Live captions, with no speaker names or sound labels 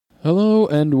Hello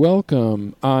and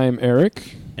welcome. I'm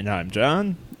Eric. And I'm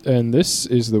John. And this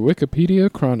is the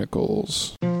Wikipedia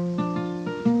Chronicles.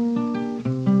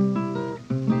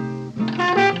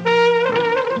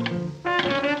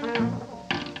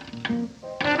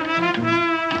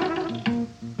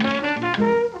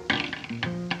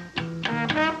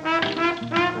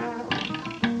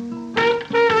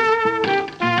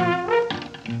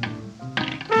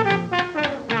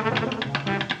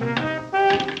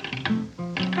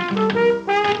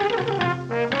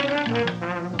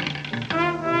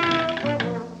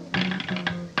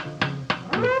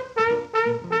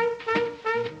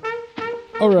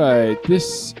 Alright,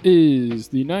 this is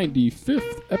the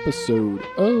 95th episode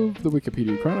of the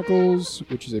Wikipedia Chronicles,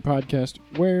 which is a podcast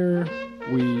where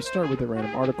we start with a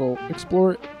random article,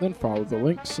 explore it, then follow the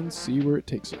links and see where it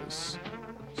takes us.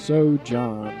 So,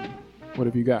 John, what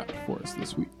have you got for us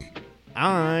this week?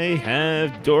 I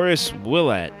have Doris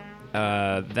Willette.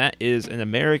 That is an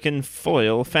American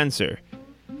foil fencer.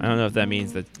 I don't know if that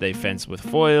means that they fence with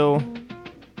foil,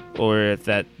 or if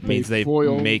that means they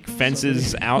make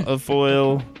fences out of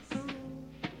foil.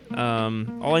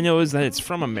 All I know is that it's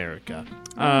from America.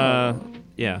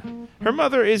 Yeah. Her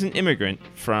mother is an immigrant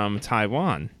from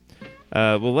Taiwan.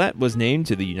 Willette was named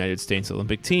to the United States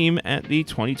Olympic team at the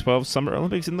 2012 Summer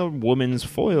Olympics in the women's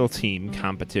foil team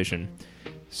competition.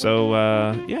 So,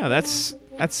 yeah, that's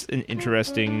an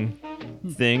interesting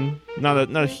thing.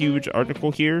 Not a huge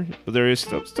article here, but there is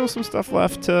still some stuff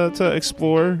left to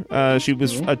explore. She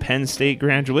was a Penn State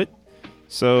graduate,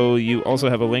 so you also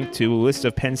have a link to a list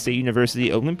of Penn State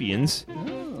University Olympians.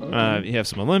 You have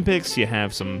some Olympics, you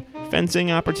have some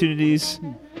fencing opportunities,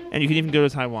 and you can even go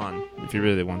to Taiwan if you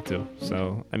really want to.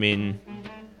 So, I mean,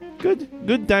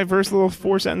 good diverse little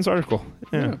 4-sentence article.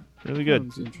 Yeah. Really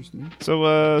good. Sounds interesting.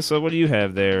 So what do you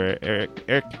have there,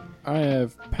 Eric? I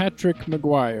have Patrick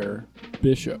McGuire,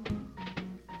 Bishop.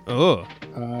 Oh.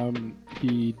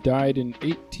 He died in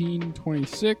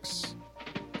 1826.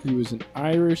 He was an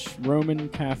Irish Roman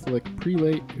Catholic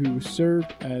prelate who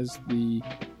served as the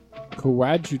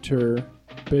coadjutor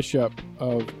bishop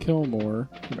of Kilmore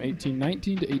from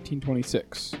 1819 to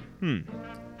 1826.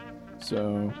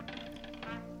 So...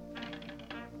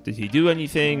 Did he do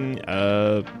anything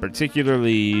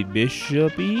particularly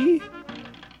bishop-y?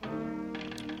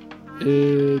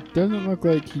 It doesn't look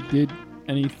like he did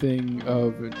anything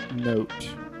of note.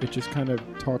 It just kind of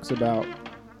talks about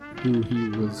who he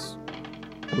was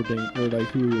ordained, or like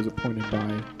who he was appointed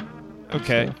by.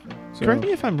 Okay. So, correct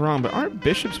me if I'm wrong, but aren't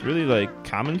bishops really like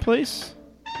commonplace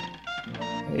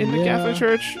in the Catholic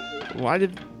Church? Why do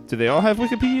they all have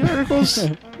Wikipedia articles?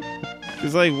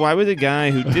 Because, like, why would a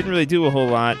guy who didn't really do a whole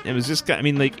lot and was just, I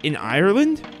mean, like, in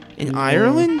Ireland?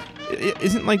 Ireland?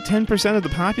 Isn't, like, 10% of the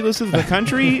populace of the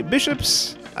country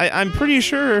bishops? I'm pretty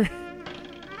sure.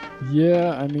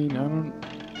 Yeah, I mean,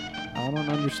 I don't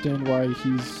understand why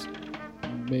he's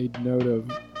made note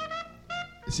of...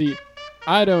 See,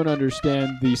 I don't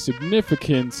understand the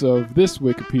significance of this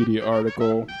Wikipedia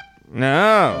article.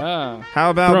 No.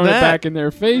 How about throwing that? It back in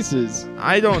their faces.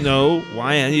 I don't know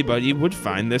why anybody would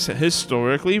find this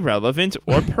historically relevant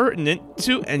or pertinent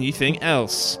to anything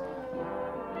else.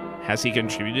 Has he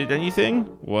contributed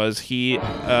anything? Was he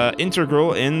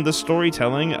integral in the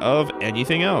storytelling of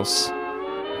anything else?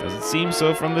 Doesn't seem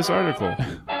so from this article.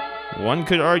 One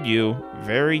could argue,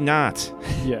 very not.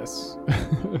 Yes.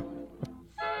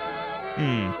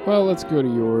 Well, let's go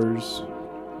to yours.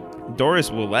 Doris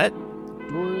Willette?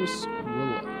 Doris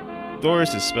Willette.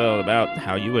 Doris is spelled about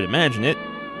how you would imagine it,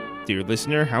 dear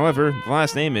listener. However, the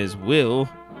last name is Will,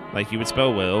 like you would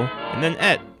spell Will, and then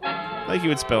Et, like you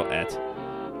would spell Et.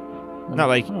 Not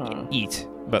like eat,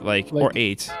 but like or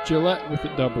ate. Gillette with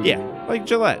a W. Yeah, like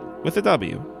Gillette with a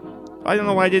W. I don't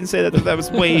know why I didn't say that. That was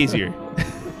way easier.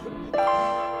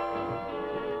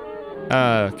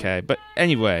 Okay, but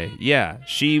anyway, yeah,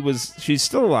 she's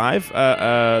still alive.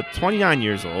 29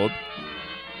 years old.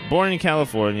 Born in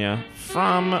California,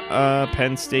 from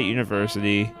Penn State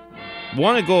University,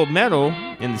 won a gold medal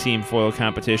in the team foil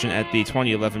competition at the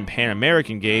 2011 Pan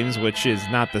American Games, which is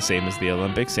not the same as the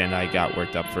Olympics, and I got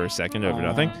worked up for a second over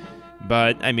nothing.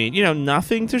 But, I mean,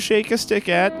 nothing to shake a stick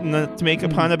at, not to make a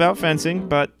pun about fencing,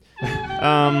 but,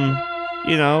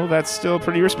 that's still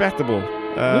pretty respectable,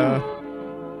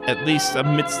 at least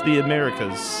amidst the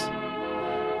Americas.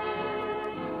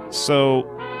 So...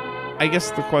 I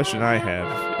guess the question I have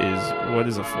is, what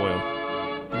is a foil?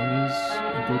 That is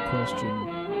a good question.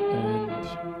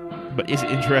 But is it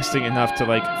interesting enough to,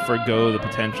 like, forgo the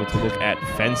potential to look at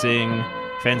fencing,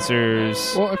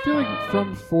 fencers? Well, I feel like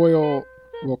from foil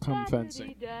will come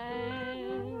fencing.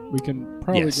 We can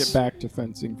probably get back to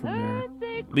fencing from there.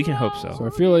 We can hope so. So I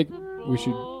feel like we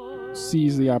should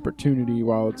seize the opportunity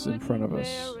while it's in front of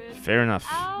us. Fair enough.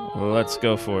 Let's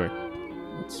go for it.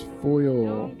 Let's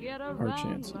foil our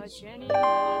chances.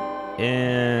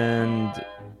 And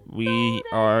we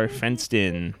are fenced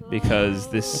in because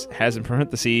this has in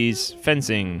parentheses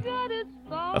fencing.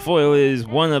 A foil is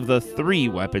one of the 3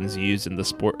 weapons used in the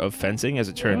sport of fencing, as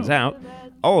it turns out,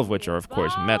 all of which are, of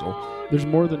course, metal. There's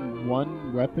more than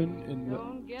one weapon in the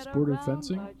sport of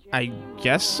fencing? I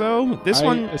guess so.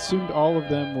 I assumed all of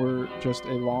them were just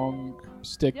a long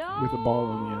stick with a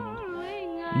ball in the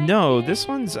end. No, this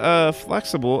one's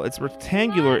flexible. It's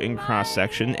rectangular in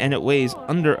cross-section, and it weighs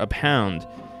under a pound.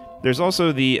 There's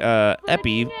also the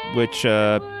epi, which,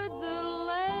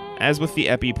 as with the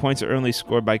epi, points are only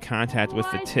scored by contact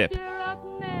with the tip,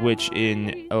 which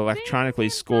in electronically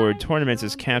scored tournaments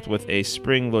is capped with a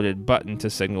spring-loaded button to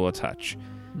signal a touch.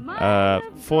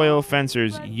 Foil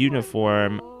fencer's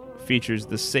uniform features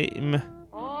the same...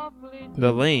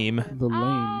 The lame,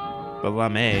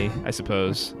 I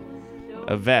suppose.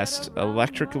 A vest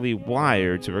electrically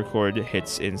wired to record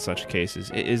hits in such cases.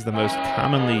 It is the most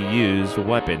commonly used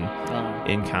weapon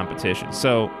in competition.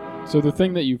 So the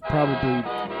thing that you've probably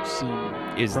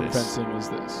seen from this. fencing is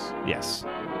this. Yes.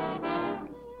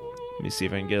 Let me see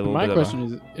if I can get a little My bit question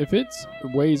is, if it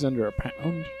weighs under a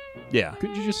pound, yeah,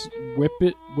 couldn't you just whip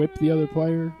the other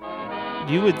player?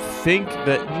 You would think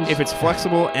that if it's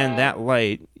flexible and that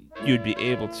light, you'd be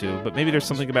able to, but maybe there's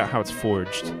something about how it's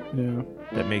forged. Yeah.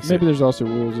 That makes Maybe there's also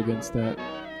rules against that.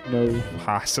 No.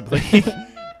 Possibly.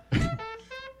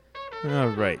 All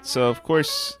right. So, of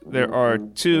course, there are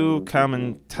 2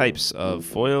 common types of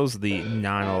foils. The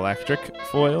non-electric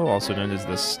foil, also known as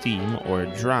the steam or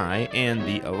dry, and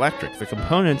the electric. The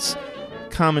components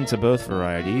common to both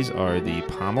varieties are the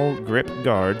pommel, grip,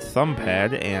 guard, thumb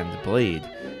pad, and blade.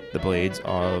 The blades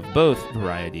of both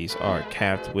varieties are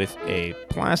capped with a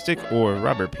plastic or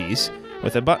rubber piece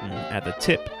with a button at the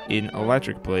tip in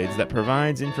electric blades that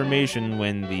provides information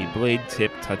when the blade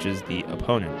tip touches the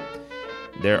opponent.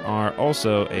 There are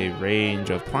also a range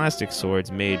of plastic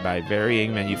swords made by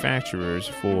varying manufacturers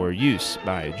for use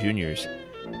by juniors.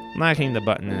 Lacking the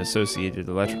button and associated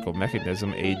electrical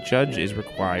mechanism, a judge is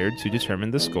required to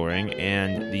determine the scoring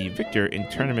and the victor in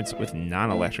tournaments with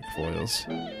non-electric foils.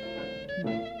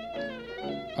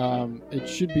 It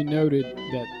should be noted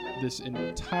that this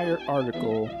entire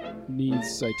article needs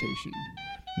citation.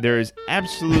 There is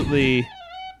absolutely...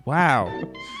 Wow,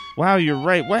 you're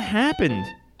right. What happened?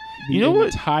 The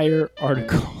entire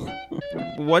article.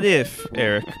 What if,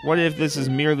 Eric, this is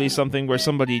merely something where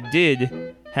somebody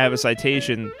did have a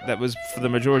citation that was for the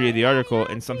majority of the article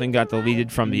and something got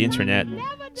deleted from the internet,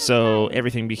 so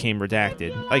everything became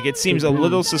redacted? Like, it seems a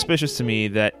little suspicious to me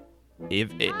that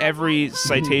if every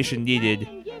citation needed...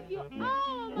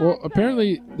 Well,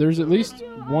 apparently there's at least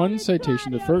one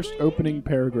citation. The first opening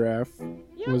paragraph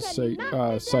was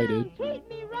cited.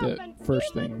 The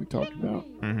first thing we talked about.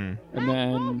 Mm-hmm. And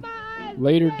then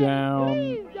later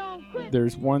down,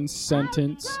 there's one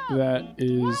sentence that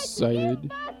is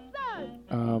cited.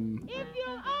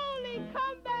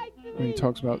 When he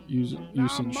talks about use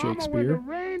in Shakespeare.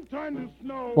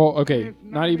 Well, okay,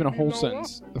 not even a whole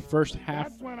sentence. The first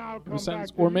half of a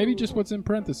sentence, or maybe just what's in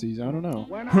parentheses. I don't know.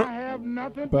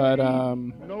 But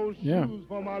yeah.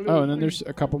 Oh, and then there's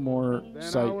a couple more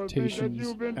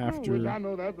citations after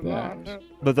that.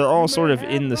 But they're all sort of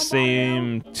in the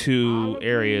same 2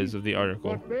 areas of the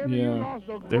article. Yeah.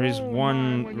 There is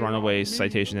one runaway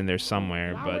citation in there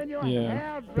somewhere, but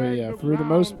yeah, for the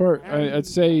most part, I'd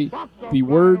say the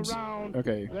words.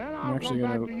 Okay, I'm actually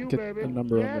going to get a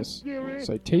number on this.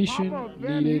 Citation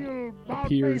needed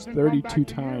appears 32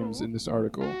 times in this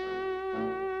article.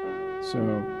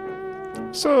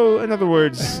 So in other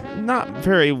words, not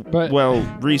very well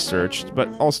researched, but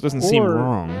also doesn't seem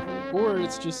wrong. Or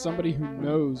it's just somebody who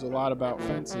knows a lot about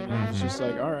fencing, and it's just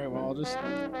like, all right, well, I'll just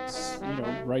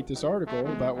write this article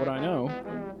about what I know.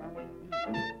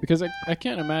 Because I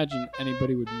can't imagine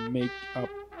anybody would make up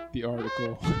the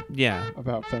article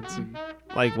about fencing.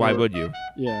 Like, why would you?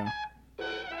 Yeah.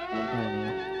 I don't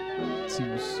know. It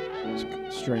seems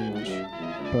strange.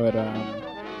 But,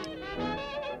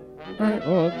 alright,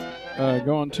 well, let's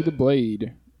go on to the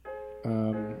blade.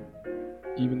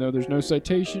 Even though there's no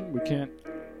citation, we can't,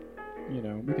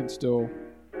 we can still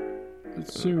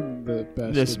assume the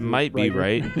best. This might be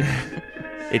right.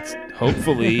 It's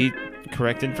hopefully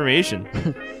correct information.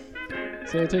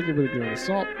 So I take it with a grain of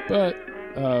salt, but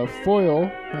foil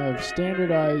have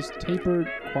standardized tapered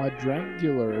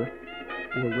quadrangular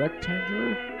or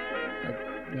rectangular. I've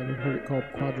never heard it called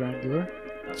quadrangular.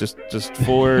 Just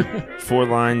four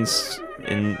lines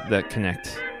that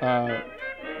connect.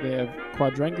 they have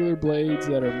quadrangular blades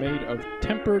that are made of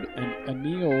tempered and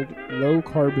annealed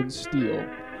low-carbon steel.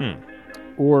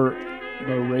 Or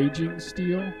moraging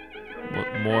steel.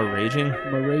 What, more raging?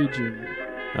 Moraging.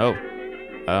 Oh.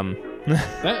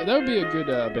 That would be a good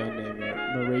band name,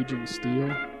 Moraging Steel.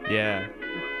 Yeah.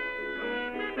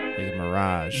 Like a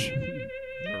mirage.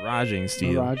 Miraging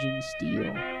steel. Miraging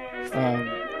Steel.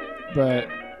 But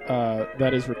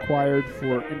that is required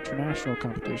for international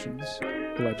competitions,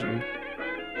 allegedly,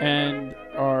 and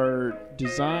are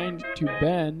designed to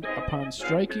bend upon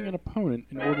striking an opponent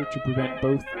in order to prevent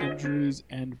both injuries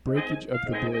and breakage of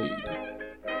the blade.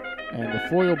 And the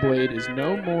foil blade is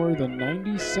no more than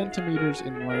 90 centimeters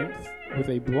in length with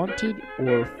a blunted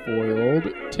or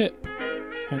foiled tip,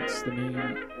 hence the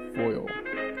name foil.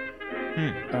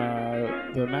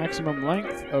 The maximum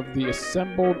length of the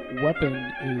assembled weapon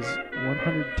is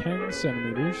 110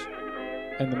 centimeters,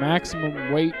 and the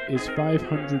maximum weight is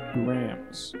 500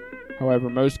 grams. However,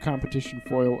 most competition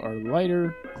foil are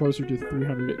lighter, closer to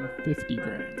 350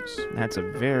 grams. That's a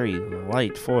very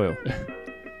light foil.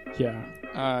 Yeah.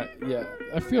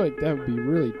 I feel like that would be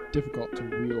really difficult to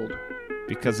wield.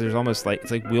 Because there's almost like,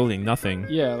 it's like wielding nothing.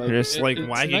 Yeah, like you're just like it's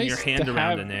wagging nice your hand to around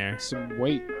have in there. Some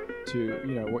weight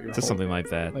to, what you're To something like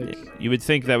that. Like, you would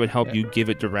think that would help you give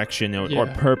it direction or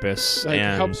purpose. Like,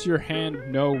 and it helps your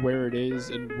hand know where it is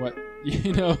and what,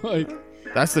 like...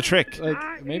 That's the trick.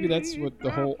 Like, maybe that's what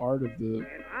the whole art of the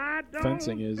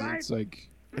fencing is. It's like...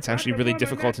 It's actually really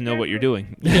difficult to know what you're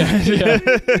doing. Yeah.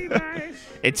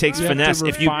 It takes you finesse.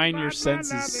 Have to refine your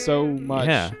senses so much.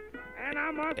 Yeah.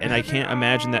 And I can't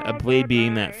imagine that a blade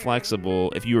being that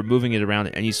flexible, if you were moving it around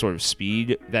at any sort of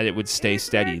speed, that it would stay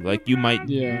steady. Like, you might,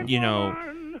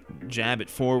 jab it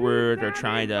forward or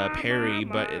try to parry,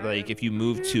 but like if you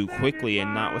move too quickly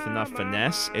and not with enough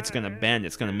finesse, it's going to bend.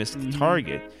 It's going to miss the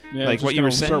target. Yeah, like what you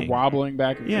were saying. Start wobbling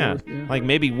back and forth. Yeah, like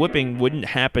maybe whipping wouldn't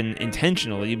happen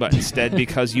intentionally, but instead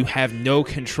because you have no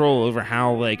control over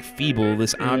how like feeble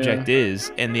this object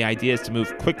is, and the idea is to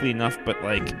move quickly enough, but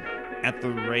like at the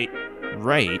right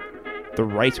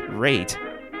rate,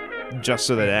 just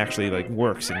so that it actually like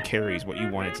works and carries what you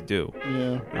want it to do.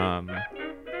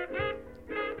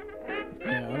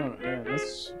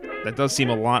 That does seem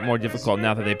a lot more difficult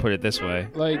now that they put it this way.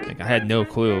 Like I had no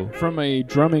clue. From a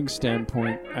drumming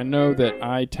standpoint, I know that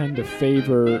I tend to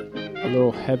favor a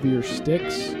little heavier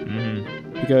sticks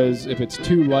because if it's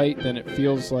too light, then it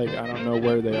feels like I don't know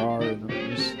where they are, and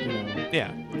I'm just,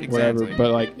 exactly. whatever.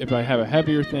 But like if I have a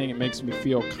heavier thing, it makes me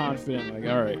feel confident.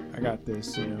 Like, all right, I got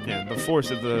this. Yeah, the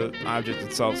force of the object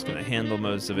itself is going to handle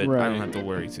most of it. Right. I don't have to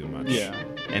worry too much. Yeah,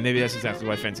 and maybe that's exactly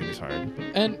why fencing is hard.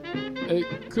 And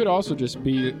it could also just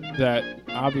be that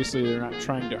obviously they're not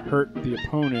trying to hurt the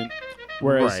opponent.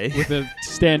 Whereas with a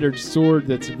standard sword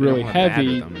that's really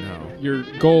heavy, your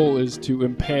goal is to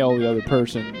impale the other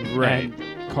person and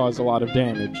cause a lot of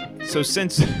damage. So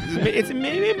since it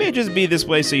may just be this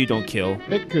way so you don't kill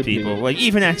people, like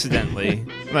even accidentally.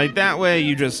 Like that way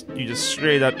you just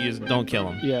straight up you just don't kill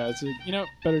them. Yeah, it's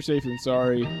better safe than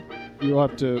sorry. You'll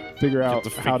have to figure out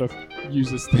how to use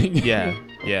this thing. Yeah.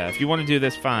 If you want to do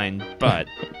this, fine, but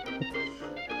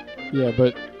yeah,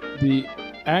 but the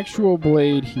actual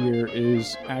blade here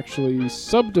is actually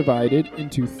subdivided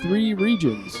into 3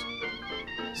 regions.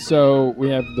 So we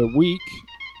have the weak,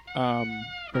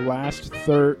 the last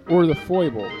third, or the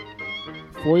foible.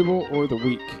 Foible or the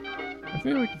weak. I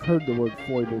feel like I've heard the word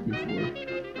foible before.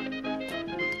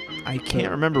 I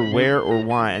can't remember where or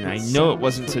why, and I know it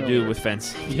wasn't to do with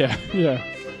fencing. Yeah.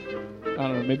 I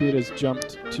don't know. Maybe it has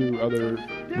jumped to other.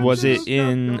 Was it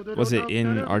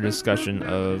in our discussion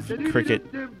of cricket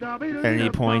at any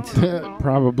point?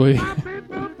 Probably.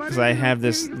 Because I have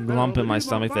this lump in my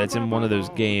stomach that's in one of those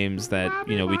games that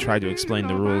we tried to explain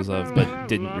the rules of, but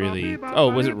didn't really. Oh,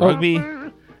 was it rugby?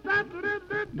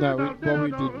 No,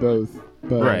 we did both.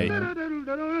 But, right. I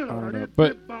don't know.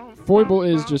 But foible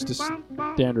is just a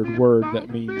standard word that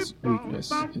means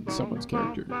weakness in someone's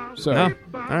character. So, all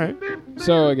right.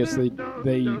 So I guess they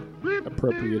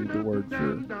appropriated the word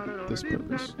for this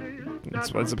purpose.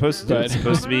 That's what it's supposed to do. It's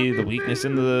supposed to be the weakness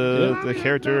in the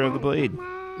character of the blade.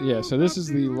 Yeah, so this is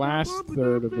the last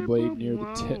third of the blade near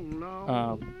the tip.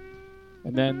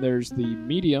 And then there's the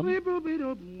medium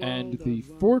and the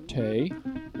forte,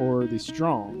 or the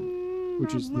strong,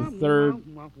 which is the third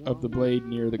of the blade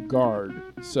near the guard.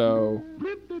 So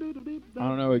I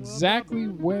don't know exactly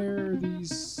where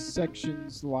these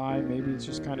sections lie. Maybe it's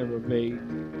just kind of a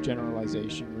vague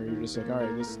generalization where you're just like, all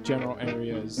right, this general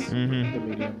area is the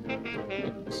medium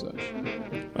and such.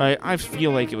 I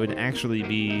feel like it would actually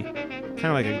be kind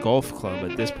of like a golf club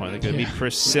at this point. Like it would be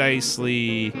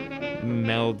precisely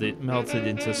melted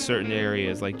into certain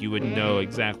areas. Like, you would know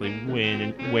exactly when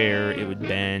and where it would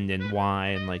bend and why,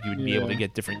 and like you would be able to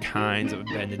get different kinds of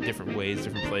bend in different ways,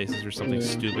 different places, or something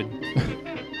stupid.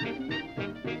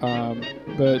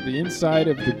 But the inside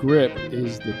of the grip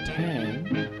is the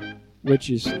tang, which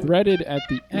is threaded at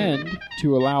the end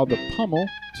to allow the pummel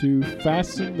to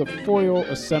fasten the foil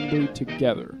assembly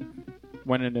together.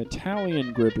 When an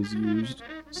Italian grip is used,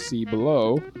 see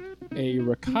below, a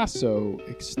ricasso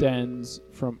extends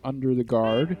from under the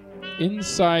guard,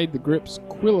 inside the grip's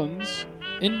quillons,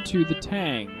 into the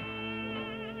tang.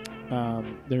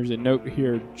 There's a note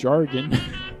here, jargon,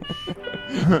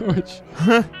 which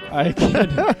I can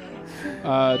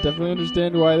definitely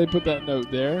understand why they put that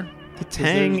note there. The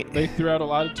tang... They threw out a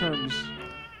lot of terms.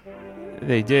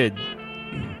 They did.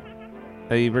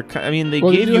 They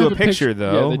gave you a picture,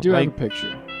 though. Yeah, they do have a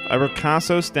picture. A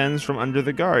ricasso stems from under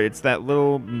the guard. It's that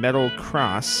little metal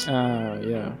cross.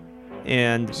 Yeah.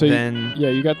 And so then...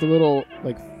 you got the little,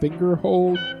 finger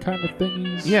hold kind of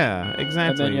thingies. Yeah,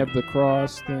 exactly. And then you have the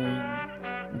cross thing,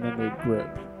 and then the grip.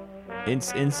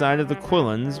 It's inside of the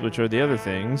quillons, which are the other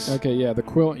things. Okay, yeah, the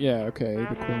quill... Yeah, okay,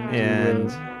 the quillons and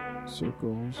are the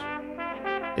circles.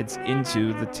 It's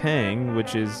into the tang,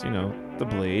 which is, the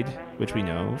blade, which we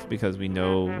know, because we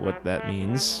know what that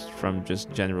means from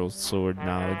just general sword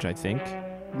knowledge, I think.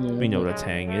 Yeah, we know what a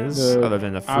tang is, other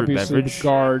than a fruit obviously beverage. The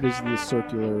guard is the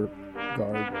circular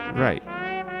guard. Right.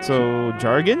 So,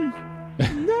 jargon?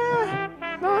 Nah,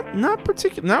 not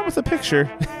particular. Not with a picture.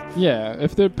 Yeah,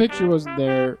 if the picture wasn't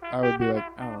there, I would be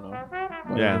like, I don't know.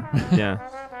 Whatever. Yeah.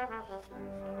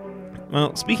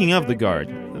 Well, speaking of the guard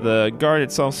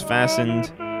itself is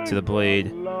fastened to the blade,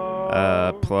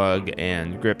 plug,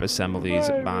 and grip assemblies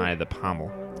by the pommel,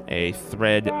 a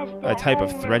type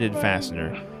of threaded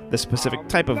fastener, the specific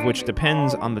type of which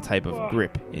depends on the type of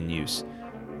grip in use.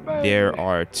 There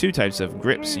are two types of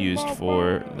grips used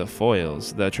for the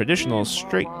foils. The traditional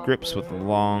straight grips with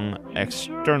long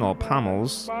external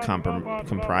pommels,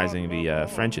 comprising the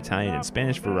French, Italian, and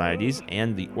Spanish varieties,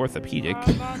 and the orthopedic,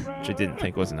 which I didn't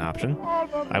think was an option.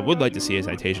 I would like to see a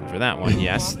citation for that one,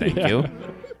 yes, thank you.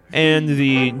 And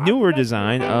the newer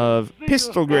design of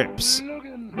pistol grips,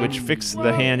 which fix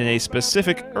the hand in a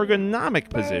specific ergonomic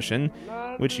position,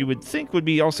 which you would think would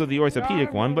be also the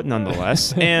orthopedic one, but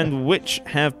nonetheless, and which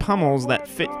have pummels that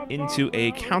fit into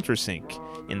a countersink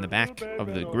in the back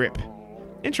of the grip.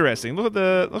 Interesting. Look at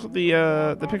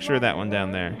the picture of that one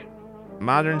down there.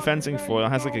 Modern fencing foil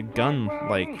has like a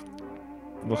gun-like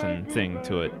looking thing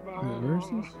to it. Where is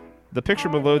this? The picture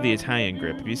below the Italian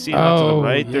grip. If you see it up to the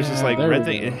right, there's this red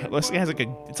thing. It looks like it has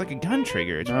it's like a gun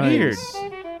trigger. It's nice. Weird.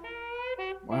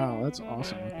 Wow, that's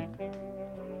awesome looking.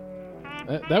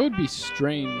 That would be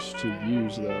strange to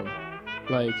use, though.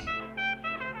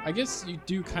 I guess you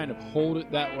do kind of hold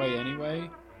it that way anyway.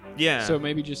 Yeah. So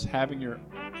maybe just having your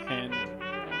hand,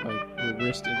 your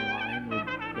wrist in line would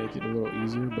make it a little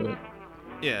easier, but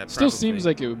yeah, it still seems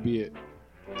like it would be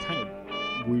kind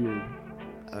of weird.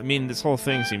 I mean, this whole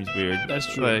thing seems weird. That's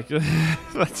true.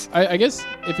 That's... I guess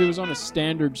if it was on a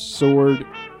standard sword,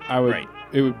 Right.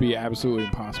 It would be absolutely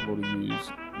impossible to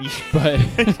use. But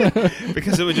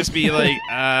because it would just be like,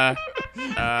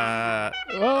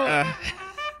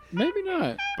 maybe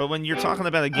not. But when you're talking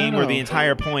about a game where the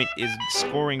entire point is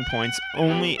scoring points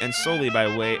only and solely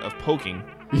by way of poking,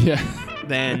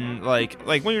 then like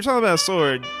when you're talking about a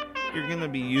sword, you're gonna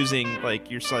be using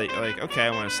okay,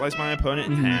 I want to slice my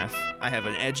opponent in half. I have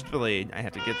an edged blade. I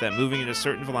have to get that moving at a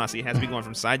certain velocity. It has to be going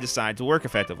from side to side to work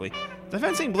effectively. The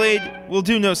fencing blade will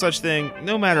do no such thing,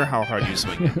 no matter how hard you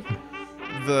swing it.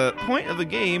 The point of the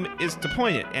game is to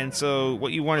point it, and so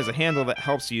what you want is a handle that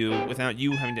helps you without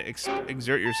you having to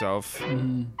exert yourself.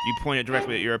 You point it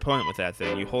directly at your opponent with that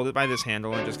thing. You hold it by this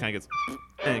handle, and it just kind of gets,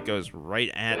 and it goes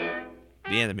right at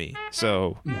the enemy.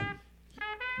 So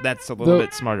that's a little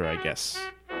bit smarter, I guess.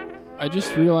 I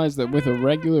just realized that with a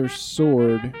regular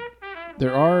sword,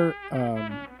 there are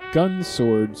gun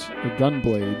swords or gun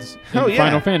blades in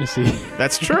Final Fantasy.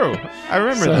 That's true. I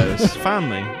remember those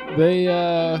fondly. They,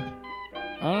 I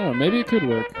don't know. Maybe it could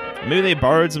work. Maybe they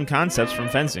borrowed some concepts from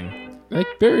fencing. They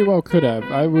very well could have.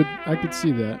 I could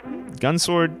see that. Gun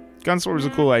sword is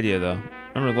a cool idea, though.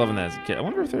 I remember loving that as a kid. I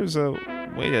wonder if there's a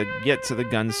way to get to the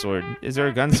gun sword. Is there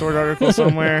a gun sword article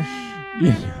somewhere?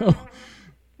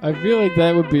 I feel like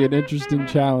that would be an interesting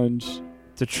challenge.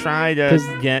 To try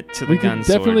to get to the gun sword. We could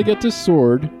definitely get to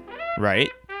sword. Right.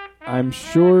 I'm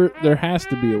sure there has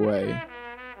to be a way.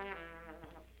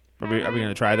 Are we going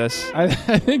to try this? I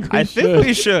think we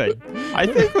should. I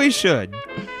think we should.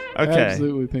 Okay. I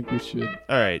absolutely think we should.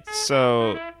 All right.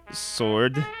 So,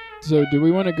 sword. So, do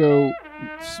we want to go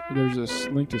There's a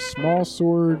link to small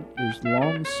sword. There's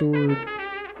long sword.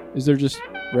 Is there just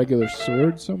regular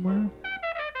sword somewhere?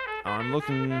 I'm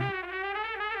looking.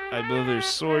 I believe there's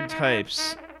sword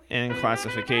types and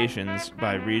classifications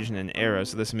by region and era,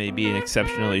 so this may be an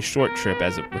exceptionally short trip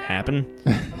as it would happen.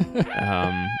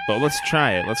 But let's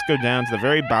try it. Let's go down to the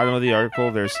very bottom of the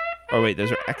article. Those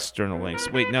are external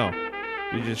links. Wait, no.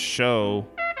 We just show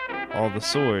all the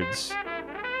swords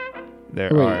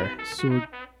there are. Sword.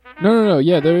 No.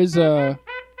 Yeah, there is at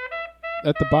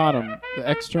the bottom,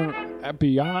 the external,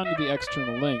 beyond the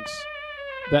external links,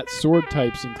 that sword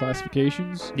types and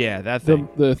classifications. Yeah, that thing.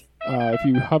 If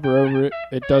you hover over it,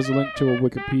 it does link to a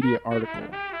Wikipedia article.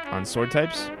 On sword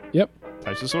types? Yep.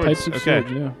 Types of swords. Types of okay.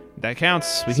 swords, yeah. That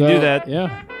counts. We can do that.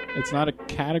 Yeah. It's not a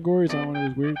category. It's not one of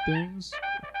those weird things.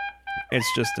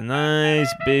 It's just a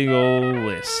nice big old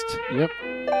list. Yep.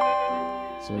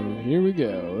 So here we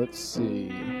go. Let's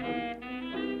see.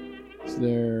 Is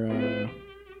there...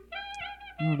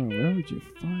 I don't know. Where would you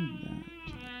find that?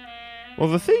 Well,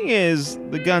 the thing is,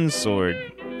 the gun sword,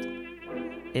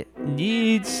 it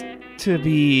needs to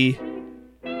be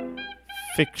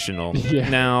fictional. Yeah.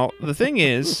 Now, the thing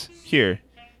is, here,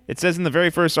 it says in the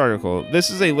very first article, this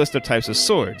is a list of types of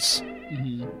swords.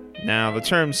 Mm-hmm. Now, the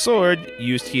term sword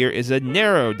used here is a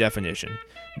narrow definition.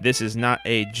 This is not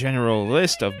a general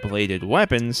list of bladed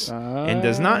weapons, and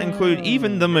does not include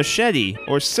even the machete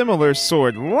or similar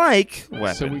sword-like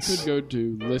weapons. So we could go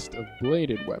to list of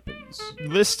bladed weapons.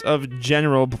 List of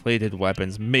general bladed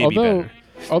weapons, maybe better.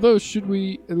 Although, should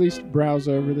we at least browse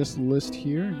over this list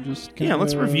here and just kinda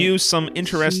let's review some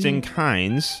interesting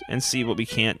kinds and see what we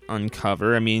can't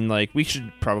uncover. I mean, we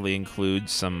should probably include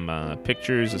some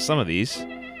pictures of some of these.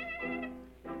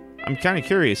 I'm kind of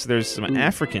curious. There's some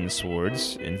African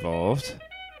swords involved.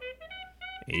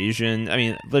 Asian. I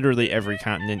mean, literally every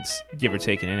continent, give or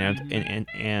take, in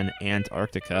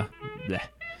Antarctica,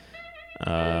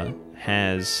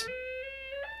 has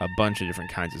a bunch of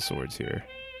different kinds of swords here.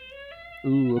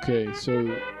 Ooh, okay. So,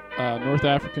 North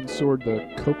African sword, the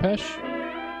Khopesh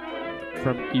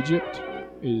from Egypt,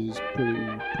 is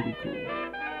pretty cool.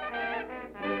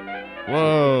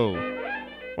 Whoa!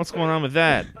 What's going on with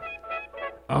that?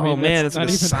 Oh man, it's like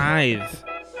a scythe.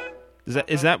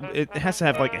 Is that? It has to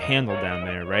have a handle down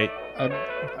there, right?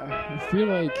 I feel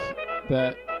like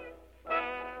that.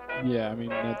 Yeah, I mean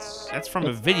that's from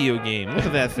a video game. Look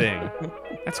at that thing.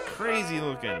 That's crazy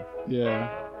looking. Yeah.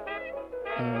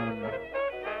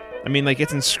 I mean,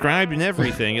 it's inscribed and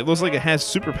everything. It looks like it has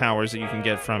superpowers that you can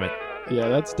get from it. Yeah,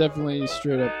 that's definitely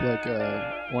straight up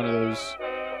one of those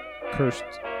cursed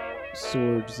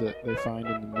swords that they find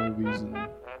in the movies, and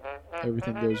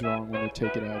everything goes wrong when they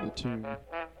take it out of the tomb.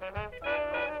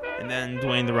 And then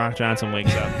Dwayne "The Rock" Johnson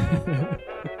wakes up.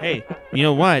 Hey, you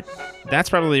know what? That's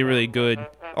probably a really good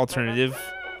alternative.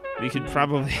 We could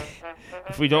probably,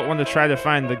 if we don't want to try to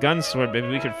find the gun sword, maybe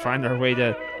we could find our way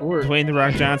to Dwayne "The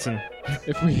Rock" Johnson.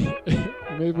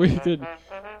 Maybe we could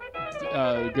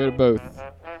go to both.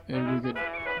 Maybe we could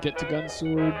get to gun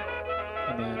sword,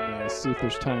 and then see if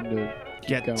there's time to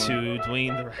get going. to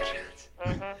Dwayne "The Rock"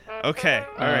 Johnson. Okay,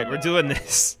 all right, we're doing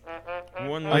this.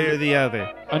 One way or the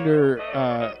other. Under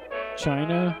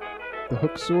China, the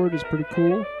hook sword is pretty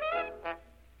cool.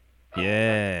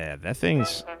 Yeah, that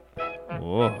thing's...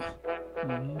 Whoa.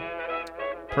 Mm-hmm.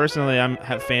 Personally, I'm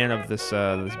a fan of this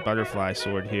butterfly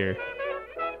sword here,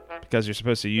 because you're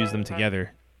supposed to use them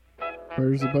together.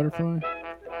 Where's the butterfly?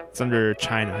 It's under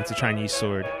China. It's a Chinese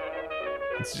sword.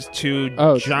 It's just two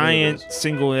giant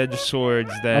single-edged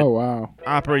swords that,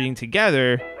 operating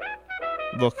together,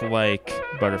 look like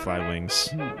butterfly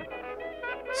wings.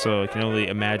 So I can only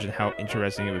imagine how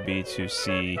interesting it would be to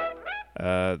see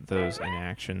those in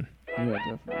action. Yeah,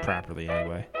 definitely. Properly,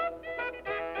 anyway.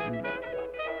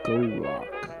 Golok.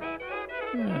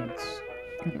 Yeah, it's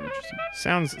kind of interesting.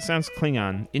 Sounds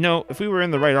Klingon. You know, if we were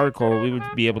in the right article, we would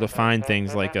be able to find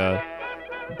things like a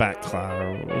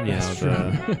Batkla, or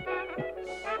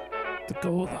the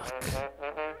Golok,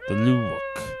 the Luwak,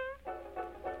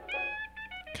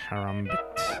 Karambit.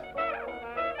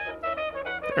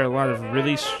 There are a lot of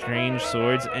really strange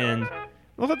swords, and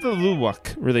look at the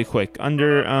Luwak really quick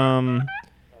under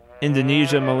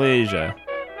Indonesia, Malaysia.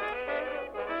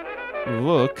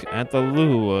 Look at the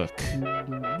Luwak.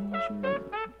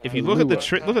 If you look at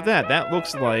look at that. That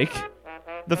looks like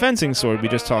the fencing sword we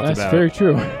just talked about. That's very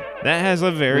true. That has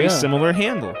a very similar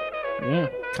handle. Yeah.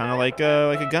 Kind of like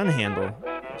a gun handle,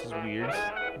 which is weird.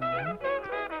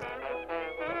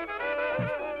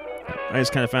 I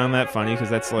just kind of found that funny because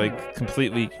that's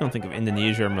completely... You don't think of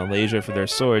Indonesia or Malaysia for their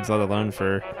swords, let alone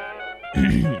for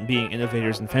being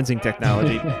innovators in fencing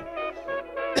technology.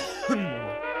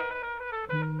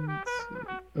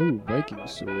 Viking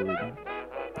sword.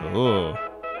 Oh.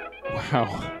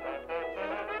 Wow.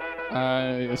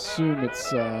 I assume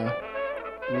it's a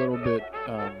little bit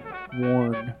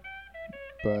worn,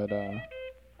 but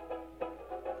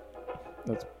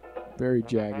that's very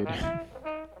jagged.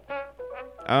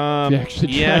 If you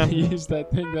actually try to use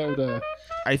that thing, that would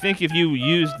I think if you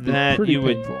used that, pretty you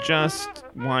painful. would just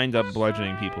wind up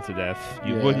bludgeoning people to death.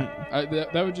 You wouldn't.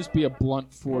 That would just be a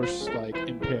blunt force, like,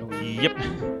 impaling.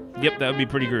 Yep, that would be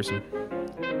pretty gruesome.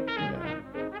 Yeah.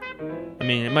 I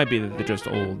mean, it might be that they're just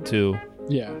old, too.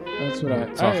 Yeah, that's what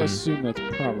I assume that's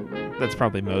probably. That's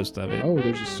probably most of it. Oh,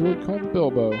 there's a sword called the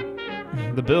Bilbo.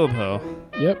 The Bilbo.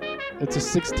 Yep, it's a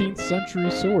 16th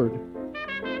century sword.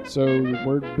 So the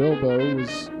word Bilbo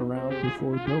was around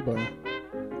before Bilbo.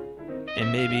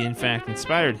 And maybe, in fact,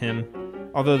 inspired him,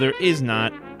 although there is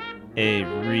not a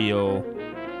real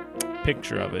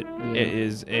picture of it. Yeah. It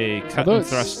is a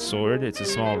cut-and-thrust sword. It's a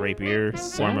small rapier,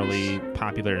 formerly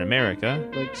popular in America.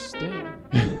 Like Sting.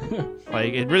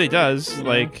 Like, it really does. Yeah.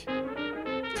 Like,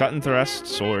 cut-and-thrust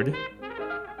sword.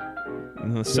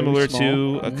 Similar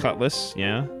to a cutlass,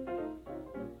 yeah.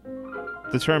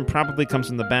 The term probably comes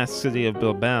from the Basque city of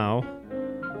Bilbao,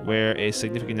 where a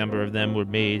significant number of them were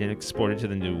made and exported to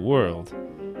the New World.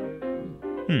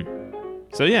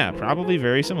 So yeah, probably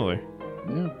very similar.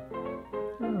 Yeah.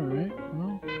 Alright,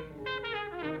 well.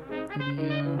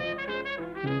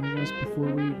 Anything else before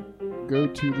we go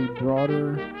to the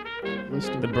broader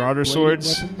list of the broader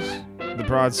swords? weapons? The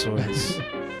broadswords.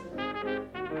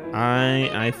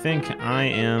 I think I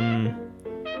am...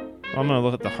 Well, I'm going to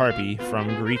look at the harpy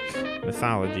from Greek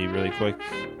mythology really quick.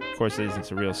 Of course, it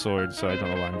isn't a real sword, so I don't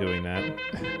know why I'm doing that.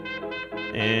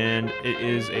 And it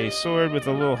is a sword with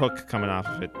a little hook coming off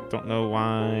of it. Don't know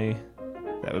why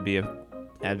that would be an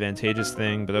advantageous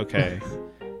thing, but okay.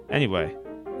 Anyway,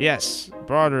 yes,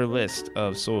 broader list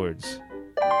of swords.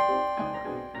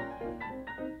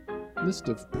 List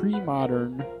of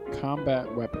pre-modern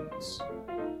combat weapons.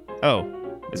 Oh,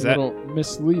 is that... a little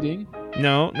misleading.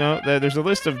 No, there's a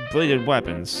list of bladed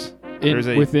weapons.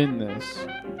 Within this.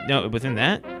 No, within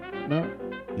that? No.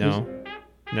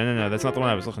 No, that's not the one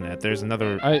I was looking at. There's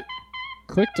another... I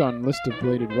clicked on list of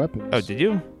bladed weapons. Oh, did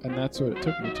you? And that's what it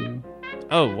took me to.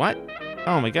 Oh, what?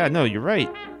 Oh my god, no, you're right.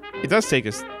 It does take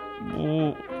us...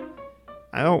 Well,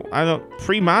 I don't...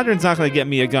 Pre-modern's not going to get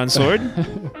me a gun sword.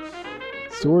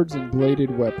 Swords and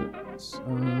bladed weapons.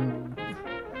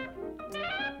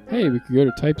 Hey, we could go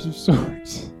to types of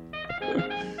swords.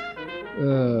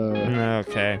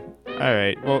 Okay.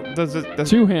 Alright, well, does it...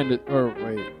 Two-handed... Or,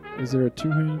 wait. Is there a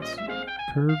two-handed...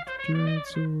 Curved two-handed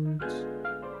swords?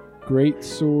 Great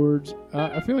swords?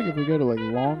 I feel like if we go to, like,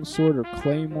 long sword or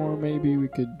claymore, maybe we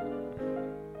could...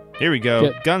 Here we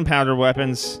go. Gunpowder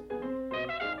weapons.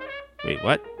 Wait,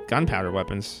 what? Gunpowder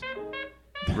weapons?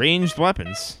 Ranged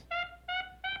weapons.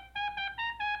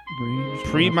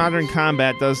 Pre-modern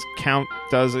combat does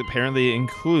apparently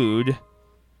include...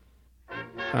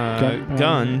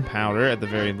 gunpowder, at the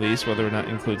very least, whether or not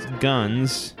it includes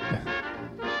guns.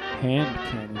 Hand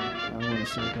cannon. I want to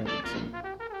see what that is.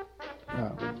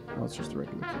 Oh, it's just a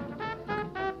regular cannon.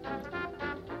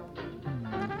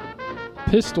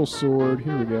 Pistol sword.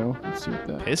 Here we go. Let's see what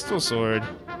that. Pistol sword.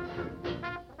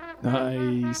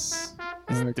 Nice.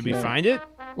 Okay. Did we find it?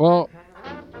 Well,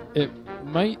 it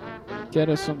might get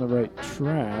us on the right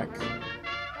track,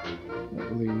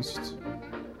 at least.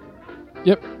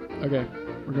 Yep. Okay.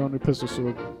 We're going to pistol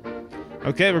sword.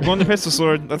 Okay, we're going to pistol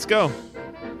sword. Let's go.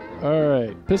 All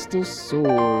right. Pistol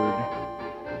sword.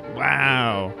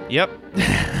 Wow. Yep.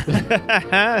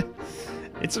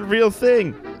 It's a real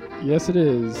thing. Yes, it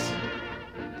is.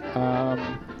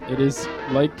 It is,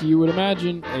 like you would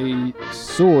imagine, a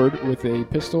sword with a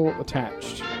pistol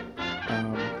attached.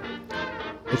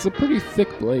 It's a pretty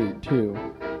thick blade, too.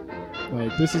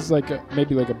 Like, this is like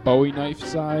maybe like a Bowie knife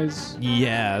size.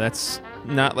 Yeah, that's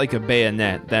not like a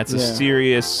bayonet. That's a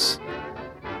serious...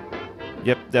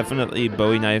 Yep, definitely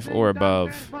Bowie knife or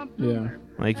above. Yeah.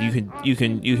 Like you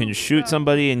can shoot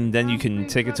somebody and then you can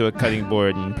take it to a cutting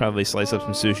board and probably slice up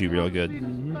some sushi real good.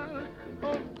 Mm-hmm.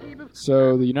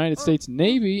 So the United States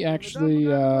Navy actually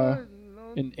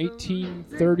in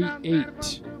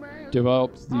 1838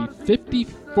 developed the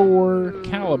 54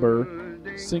 caliber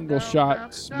single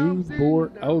shot smooth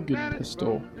bore Elgin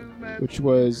pistol, which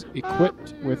was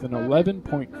equipped with an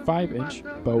 11.5 inch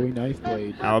Bowie knife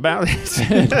blade. How about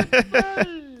it?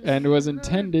 And was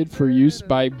intended for use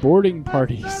by boarding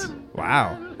parties.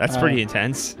 Wow, that's pretty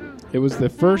intense. It was the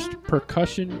first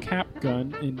percussion cap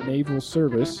gun in naval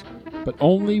service, but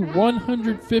only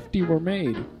 150 were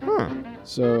made. Huh.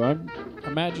 So I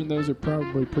imagine those are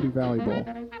probably pretty valuable.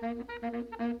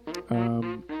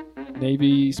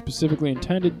 Navy specifically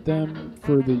intended them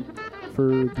for the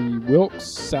Wilkes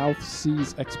South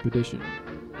Seas expedition.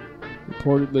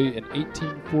 Reportedly, in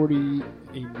 1840,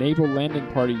 a naval landing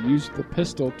party used the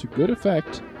pistol to good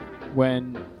effect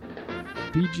when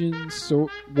Fijian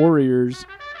warriors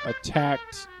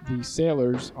attacked the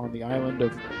sailors on the island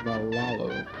of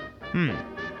Malalo.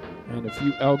 And a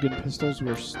few Elgin pistols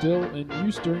were still in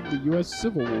use during the U.S.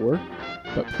 Civil War,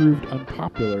 but proved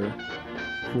unpopular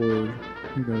for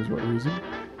who knows what reason.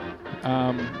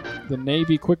 The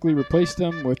Navy quickly replaced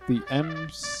them with the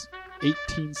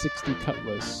M1860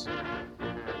 Cutlass,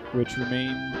 which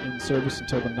remained in service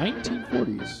until the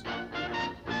 1940s.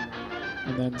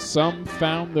 And then some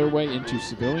found their way into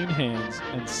civilian hands,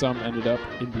 and some ended up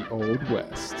in the Old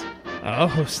West.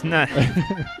 Oh, snap.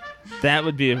 That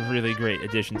would be a really great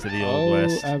addition to the Old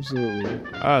West. Oh, absolutely.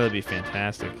 Oh, that'd be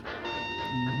fantastic.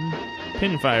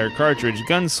 Pinfire cartridge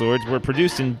gun swords were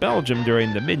produced in Belgium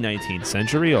during the mid-19th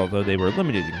century. Although they were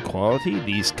limited in quality,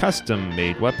 these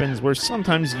custom-made weapons were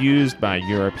sometimes used by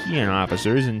European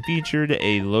officers and featured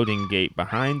a loading gate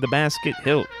behind the basket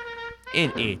hilt. In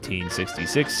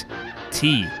 1866,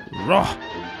 T. Roh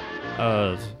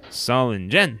of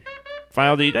Solingen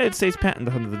filed a United States patent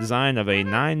on the design of a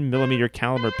 9mm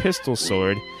caliber pistol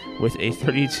sword with a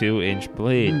 32-inch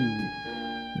blade.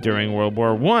 During World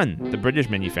War I, the British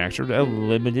manufactured a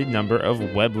limited number of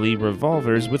Webley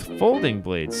revolvers with folding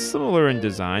blades, similar in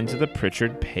design to the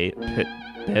Pritchard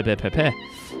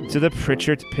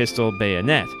pistol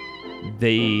bayonet.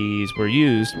 These were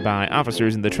used by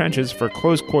officers in the trenches for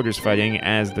close quarters fighting,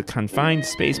 as the confined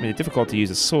space made it difficult to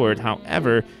use a sword.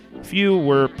 However, few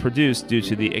were produced due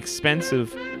to the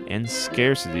expensive and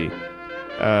scarcity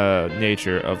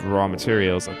nature of raw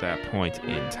materials at that point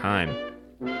in time.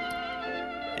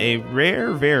 A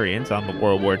rare variant on the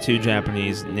World War II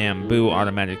Japanese Nambu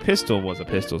automatic pistol was a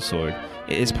pistol sword.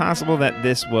 It is possible that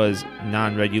this was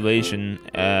non-regulation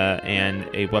and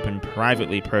a weapon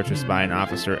privately purchased by an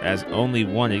officer, as only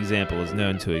one example is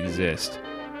known to exist.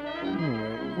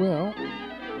 Alright, well,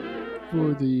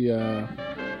 for the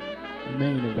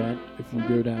main event, if we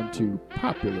go down to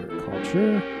popular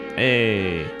culture...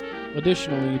 Hey!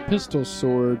 Additionally, pistol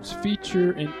swords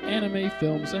feature in anime,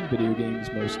 films, and video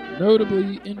games, most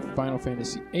notably in Final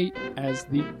Fantasy VIII as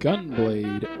the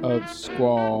Gunblade of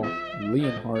Squall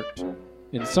Leonhardt,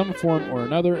 in some form or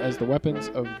another as the weapons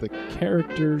of the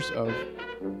characters of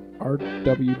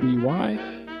RWBY,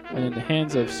 and in the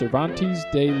hands of Cervantes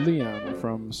de Leon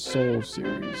from Soul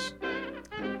series.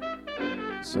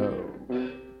 So,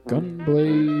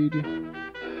 Gunblade...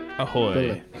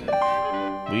 Ahoy.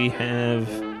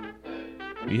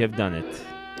 We have done it.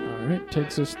 Alright,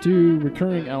 takes us to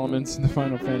recurring elements in the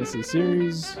Final Fantasy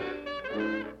series.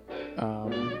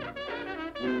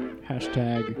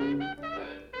 Hashtag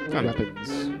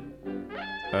weapons.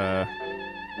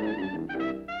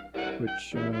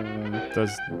 Which,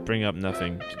 does bring up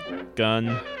nothing.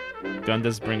 Gun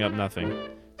does bring up nothing.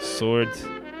 Swords.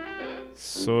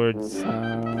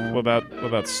 What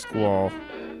about Squall?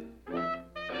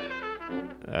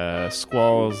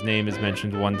 Squall's name is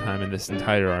mentioned one time in this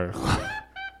entire article.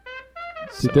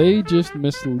 Did they just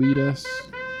mislead us?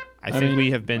 I think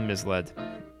we have been misled.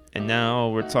 And now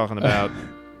we're talking about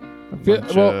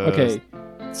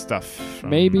stuff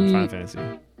from Final Fantasy.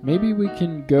 Maybe we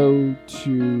can go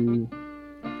to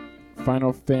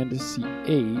Final Fantasy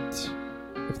VIII,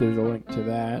 if there's a link to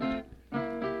that.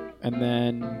 And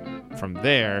then... From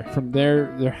there,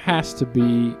 there has to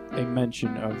be a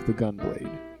mention of the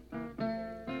Gunblade.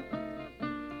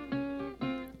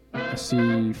 I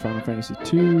see Final Fantasy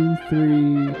 2,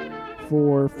 3,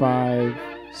 4, 5,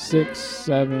 6,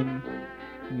 7,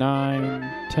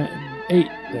 9, 10, 8.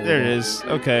 There it is.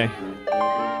 Okay.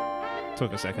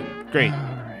 Took a second. Great.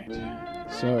 Alright.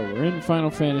 So we're in Final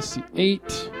Fantasy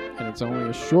 8, and it's only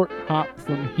a short hop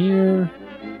from here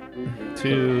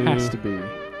to... It has to be.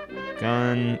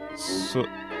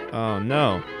 Oh,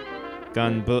 no.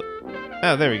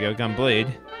 Oh, there we go.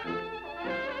 Gunblade.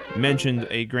 Mentioned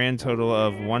a grand total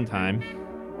of one time.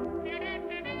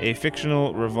 A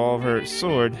fictional revolver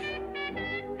sword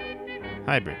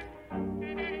hybrid.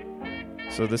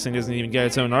 So this thing doesn't even get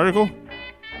its own article?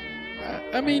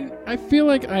 I mean, I feel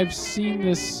like I've seen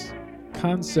this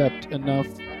concept enough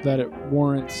that it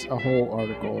warrants a whole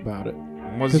article about it.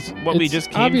 Was what we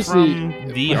just came from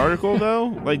the article,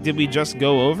 though? Like, did we just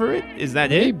go over it? Is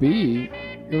that maybe it?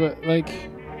 Maybe. Like,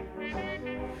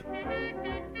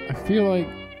 I feel like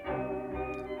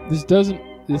this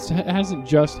hasn't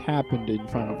just happened in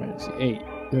Final Fantasy VIII.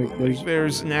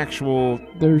 There's an actual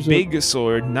big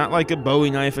sword, not like a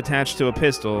Bowie knife attached to a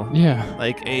pistol. Yeah.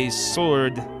 Like a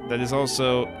sword that is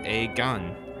also a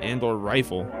gun. and or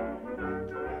rifle.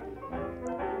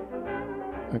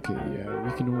 Okay, yeah,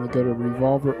 we can only go to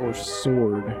revolver or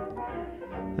sword.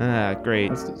 Ah, great.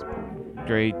 That's disappointing.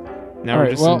 Great. Now All we're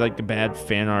right, just in like the bad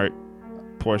fan art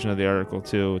portion of the article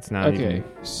too. It's not Okay, even...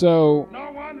 so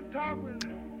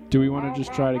do we want to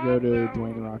just try to go to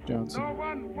Dwayne The Rock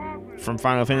Johnson? From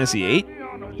Final Fantasy VIII?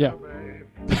 Yeah.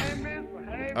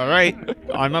 All right.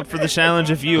 I'm up for the challenge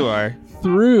if you are.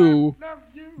 Through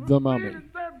the mummy.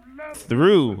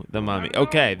 Through the mummy.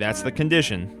 Okay, that's the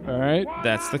condition. All right.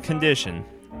 That's the condition.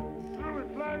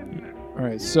 All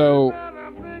right, so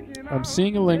I'm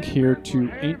seeing a link here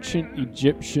to ancient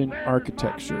Egyptian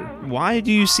architecture. Why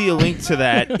do you see a link to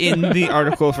that in the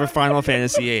article for Final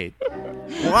Fantasy VIII?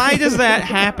 Why does that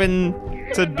happen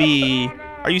to be...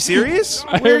 Are you serious?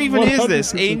 Where even is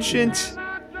this? Ancient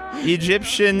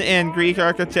Egyptian and Greek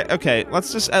architect... Okay,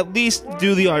 let's just at least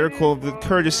do the article of the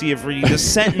courtesy of reading the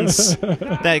sentence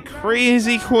that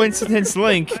crazy coincidence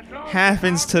link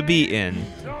happens to be in.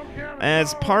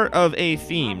 As part of a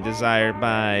theme desired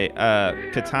by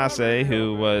Katase,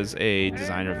 who was a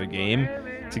designer of the game,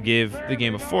 to give the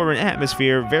game a foreign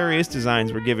atmosphere, various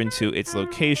designs were given to its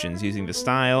locations, using the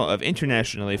style of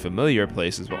internationally familiar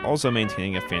places while also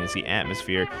maintaining a fantasy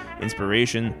atmosphere.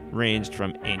 Inspiration ranged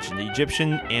from ancient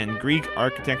Egyptian and Greek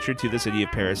architecture to the city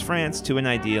of Paris, France, to an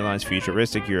idealized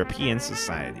futuristic European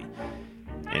society.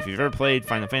 And if you've ever played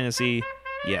Final Fantasy,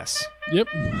 yes. Yep.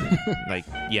 Like,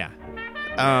 yeah.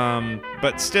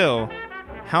 But still,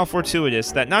 how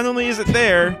fortuitous that not only is it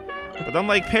there, but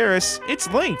unlike Paris, it's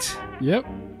linked. Yep.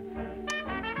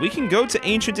 We can go to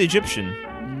ancient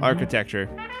Egyptian architecture.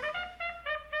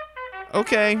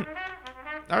 Okay.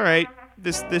 All right.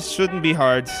 This shouldn't be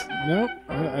hard. Nope.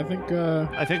 I think.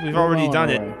 I think we've we're already well done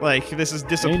on it. our way. Like, this is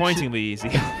disappointingly easy.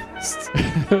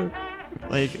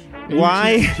 Like, Ancient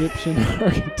why Egyptian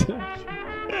architecture.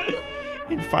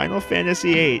 in Final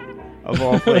Fantasy VIII, of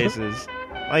all places,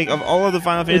 like, of all of the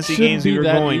Final Fantasy shouldn't games we be were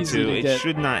that going easy to it get.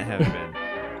 should not have been.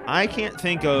 I can't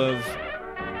think of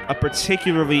a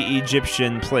particularly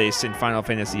Egyptian place in Final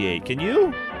Fantasy VIII. Can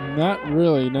you? Not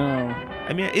really. No.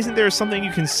 I mean, isn't there something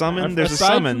you can summon? There's Aside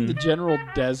a summon. from the general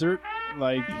desert,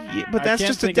 like. Yeah, but I that's can't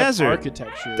just a think of desert.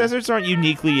 Architecture. Deserts aren't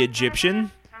uniquely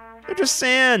Egyptian. They're just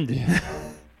sand.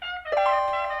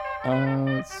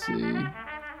 Let's see.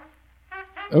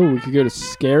 Oh, we could go to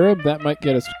Scarab. That might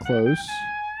get us close.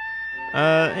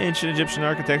 Ancient Egyptian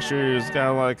architecture's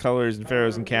got a lot of colors and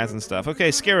pharaohs and cats and stuff. Okay,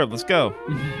 Scarab, let's go.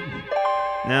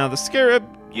 Now, the Scarab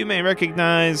you may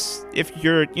recognize if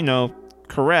you're,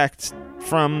 correct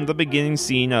from the beginning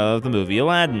scene of the movie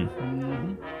Aladdin.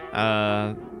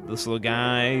 This little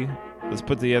guy was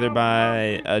put together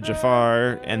by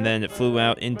Jafar, and then it flew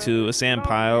out into a sand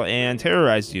pile and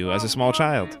terrorized you as a small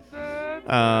child.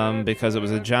 Because it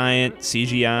was a giant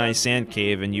CGI sand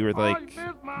cave, and you were, like,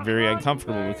 very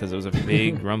uncomfortable because it was a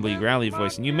big, rumbly, growly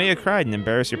voice, and you may have cried and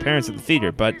embarrassed your parents at the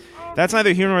theater, but that's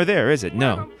neither here nor there, is it?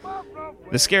 No.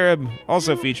 The Scarab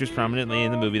also features prominently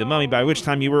in the movie The Mummy, by which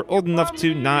time you were old enough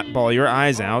to not bawl your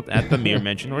eyes out at the mere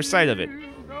mention or sight of it.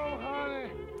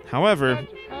 However,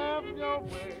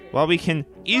 while we can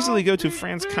easily go to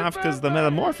Franz Kafka's The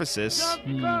Metamorphosis,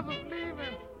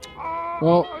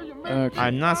 Well, okay.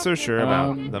 I'm not so sure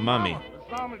about The Mummy.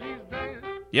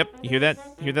 Yep, you hear that?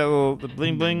 Hear that little the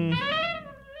bling bling?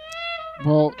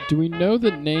 Well, do we know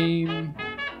the name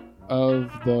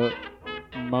of the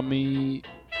mummy?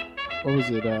 What was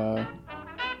it?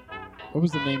 What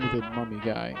was the name of the mummy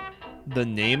guy? The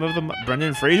name of the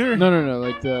Brendan Fraser? No.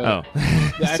 Like the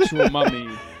the actual mummy.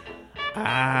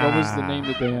 What was the name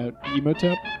that they had?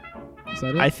 Emotep? Is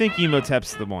that it? I think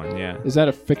Emotep's the one. Yeah. Is that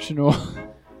a fictional?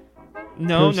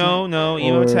 No. person?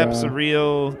 Emotep's Or,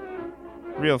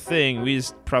 a real thing. We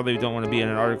just probably don't want to be in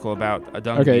an article about a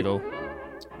dung Okay. beetle.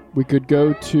 We could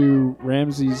go to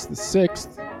Ramses the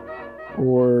Sixth,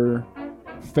 or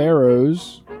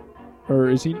Pharaohs, or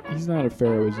is he? He's not a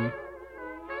pharaoh, is he?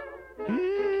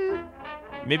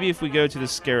 Maybe if we go to the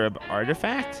Scarab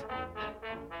artifact,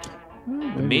 the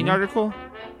Maybe. main article.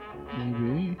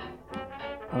 Maybe.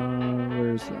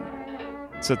 Where is that?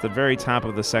 It's at the very top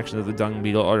of the section of the dung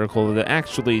beetle article that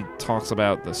actually talks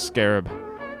about the Scarab.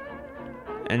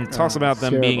 And it talks about them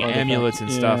Scarab being artifact, amulets and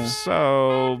yeah. stuff.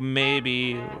 So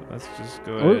maybe let's just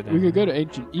go Or ahead. we could go to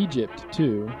ancient Egypt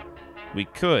too, We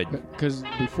could. because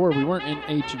before we weren't in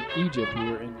ancient Egypt, we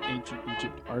were in ancient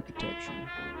Egypt architecture.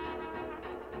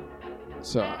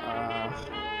 So I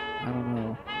don't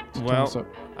know. Well, So,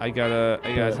 I gotta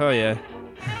tell you.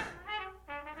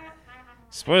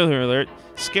 Spoiler alert: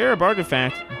 Scarab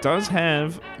artifact does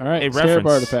have all right, a Scarab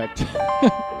reference.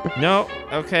 artifact. no.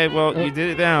 Okay, well you did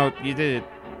it now. You did it.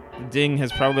 The ding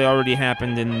has probably already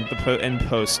happened in the end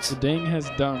post. The ding has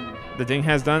done. The ding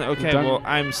has done? Okay, well,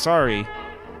 I'm sorry.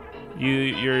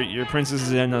 Your princess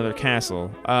is in another castle.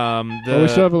 We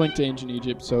still have a link to ancient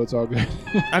Egypt, so it's all good.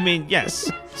 I mean,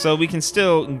 yes. So we can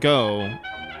still go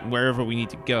wherever we need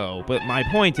to go. But my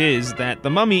point is that the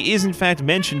mummy is in fact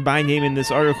mentioned by name in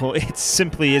this article. It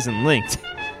simply isn't linked.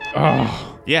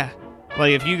 Oh. Yeah.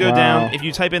 Like, if you go down, if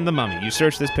you type in the mummy, you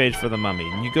search this page for the mummy,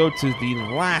 and you go to the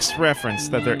last reference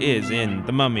that there is in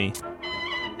the mummy,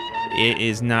 it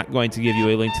is not going to give you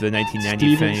a link to the 1999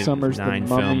 Stephen Summers' The Mummy,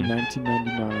 film.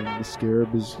 1999. The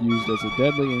Scarab is used as a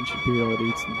deadly ancient beetle that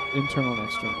eats the internal and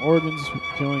external organs,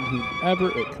 killing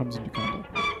whomever it comes into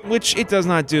contact with. Which it does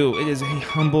not do. It is a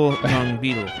humble young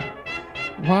beetle.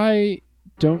 Why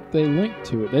don't they link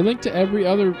to it? They link to every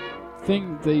other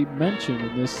thing they mention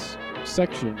in this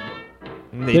section.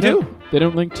 They do. They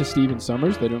don't link to Stephen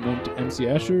Summers. They don't link to MC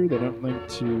Escher. They don't link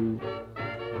to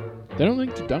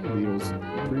dung beetles in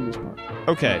the previous part.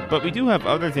 Okay, but we do have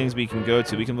other things we can go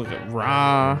to. We can look at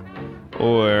Ra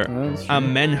or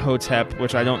Amenhotep,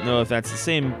 which I don't know if that's the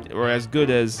same or as good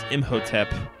as Imhotep.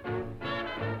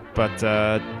 But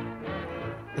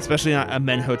especially not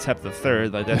Amenhotep III.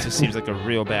 Like, that just seems like a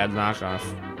real bad knockoff.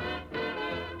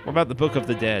 What about the Book of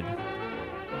the Dead?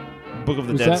 Book of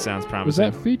the Dead sounds promising.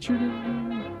 Was that featured in?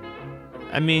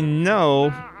 I mean,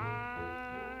 no,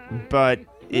 but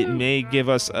it may give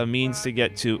us a means to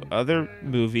get to other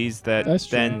movies that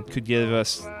then could give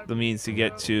us the means to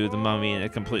get to the mummy in a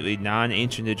completely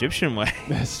non-ancient Egyptian way.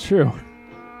 That's true.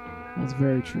 That's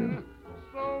very true.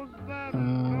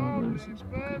 Where is this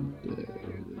Book of the Dead?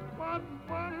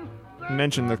 You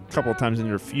mentioned a couple of times in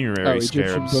your funerary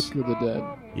Egyptian scarabs. Book of the Dead.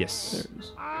 Yes. There it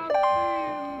is.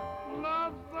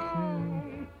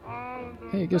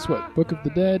 Hey, guess what? Book of the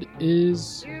Dead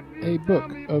is a book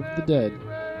of the dead.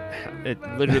 It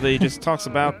literally just talks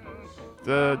about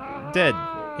the dead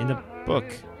in a book.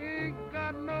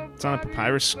 It's on a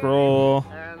papyrus scroll,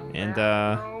 and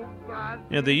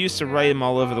they used to write them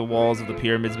all over the walls of the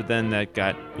pyramids, but then that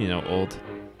got old.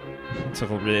 It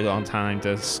took a really long time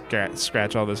to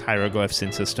scratch all those hieroglyphs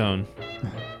into stone.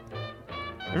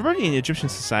 Everybody in Egyptian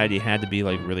society had to be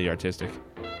like really artistic.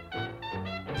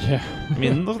 Yeah. I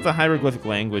mean, look at the hieroglyphic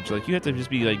language. Like, you have to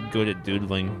just be like good at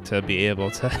doodling to be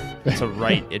able to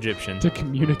write Egyptian. To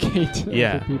communicate to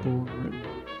other people.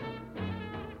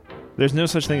 There's no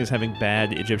such thing as having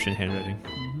bad Egyptian handwriting.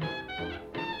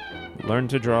 Mm-hmm. Learn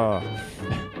to draw.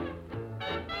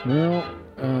 Well,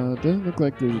 it doesn't look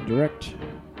like there's a direct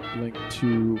link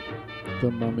to the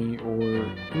mummy or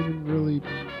even really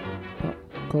pop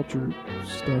culture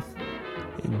stuff.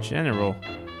 In general.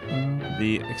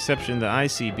 The exception that I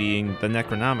see being the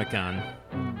Necronomicon,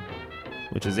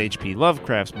 which is H.P.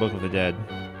 Lovecraft's Book of the Dead.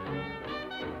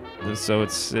 So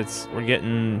we're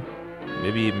getting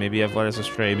maybe I've led us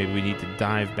astray. Maybe we need to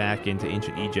dive back into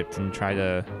ancient Egypt and try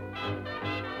to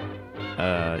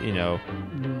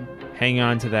hang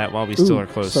on to that while we still are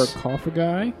close.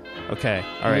 Sarcophagi. Okay,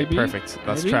 all right, perfect.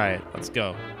 Let's try it. Let's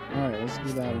go. All right, let's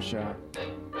give that a shot.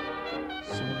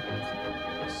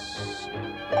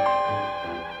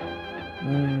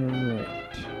 Alright.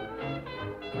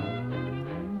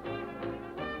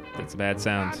 That's a bad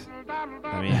sound.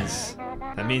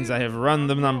 That means I have run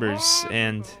the numbers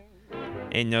and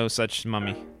ain't no such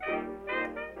mummy.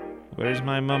 Where's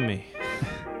my mummy?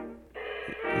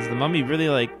 Is the mummy really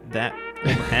like that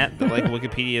hat that like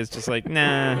Wikipedia is just like,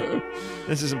 nah,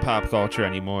 this isn't pop culture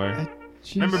anymore?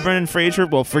 Remember Brendan Fraser?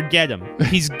 Well, forget him.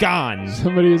 He's gone.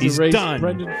 Somebody has erased done.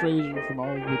 Brendan Fraser from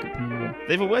all of Wikipedia.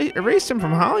 They've erased him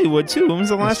from Hollywood, too. When was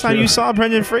the last time you saw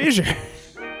Brendan Fraser?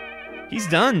 He's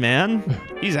done, man.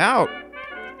 He's out.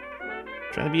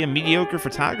 Trying to be a mediocre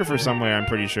photographer somewhere, I'm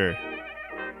pretty sure.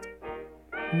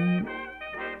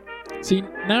 See,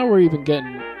 now we're even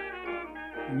getting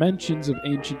mentions of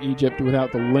ancient Egypt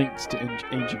without the links to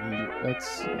ancient Egypt.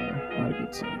 That's not a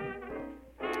good sign.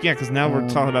 Yeah, because now we're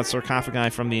talking about sarcophagi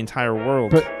from the entire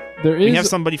world. But we have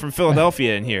somebody from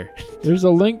Philadelphia in here. There's a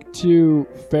link to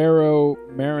Pharaoh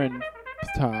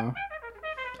Merneptah,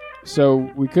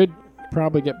 so we could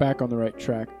probably get back on the right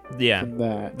track. Yeah, from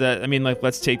that.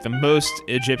 Let's take the most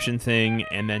Egyptian thing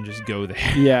and then just go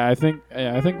there. Yeah, I think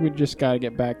we just got to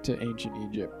get back to ancient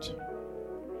Egypt.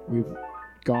 We've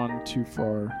gone too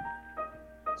far.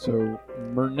 So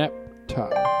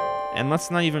Merneptah. And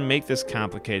let's not even make this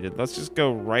complicated. Let's just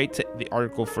go right to the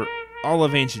article for all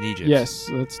of ancient Egypt. Yes,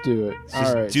 let's do it.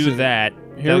 All right, do that.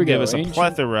 That'll give us a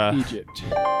plethora. Egypt.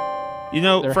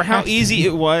 For how easy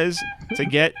it was to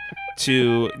get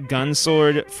to gun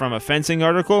sword from a fencing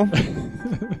article,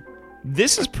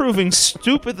 this is proving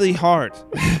stupidly hard.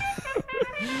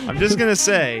 I'm just gonna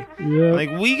say, Yeah. like,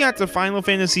 we got to Final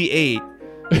Fantasy VIII.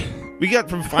 We got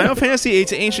from Final Fantasy VIII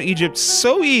to Ancient Egypt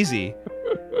so easy.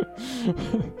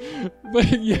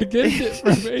 But you get it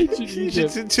from Ancient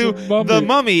Egypt to The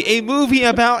Mummy, a movie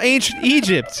about Ancient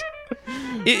Egypt.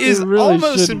 It is really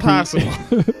almost impossible.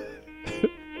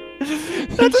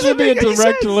 There should be a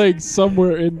direct link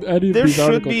somewhere in any of these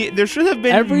articles. There should have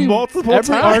been multiple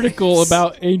every times. article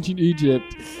about Ancient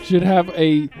Egypt should have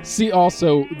a see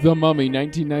also The Mummy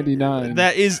 1999.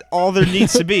 That is all there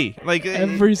needs to be. Like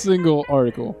every single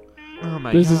article. Oh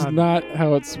my This God. is not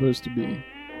how it's supposed to be.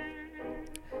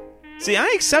 See,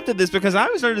 I accepted this because I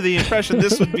was under the impression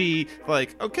this would be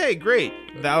like, okay, great.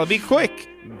 That'll be quick.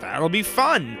 That'll be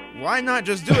fun. Why not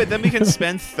just do it? Then we can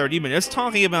spend 30 minutes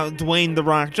talking about Dwayne "The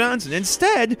Rock" Johnson.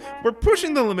 Instead, we're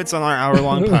pushing the limits on our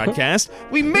hour-long podcast.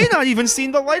 We may not even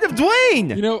seen the light of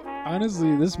Dwayne. You know,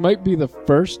 honestly, this might be the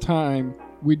first time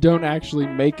we don't actually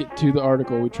make it to the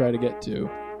article we try to get to.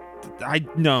 I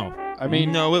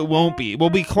mean, no, it won't be. We'll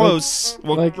be close.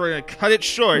 We're going to cut it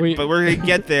short, but we're going to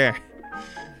get there.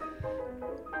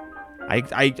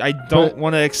 I don't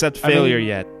want to accept failure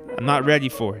yet. I'm not ready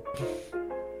for it.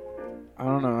 I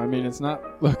don't know. I mean, it's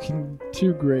not looking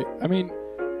too great. I mean,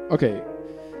 okay.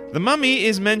 The Mummy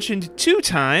is mentioned 2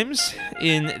 times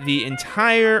in the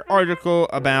entire article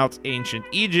about Ancient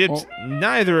Egypt,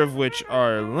 neither of which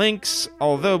are links,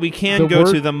 although we can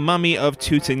go to the Mummy of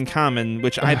Tutankhamun,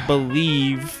 which I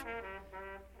believe...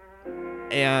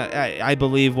 I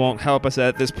believe won't help us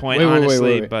at this point,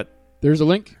 honestly. Wait. But there's a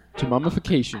link to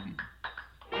mummification,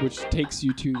 which takes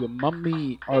you to the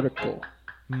Mummy article.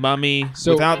 Mummy,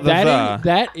 so without the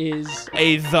that is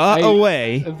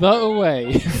away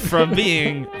from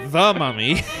being the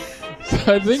Mummy.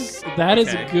 So I think that is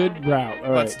a good route.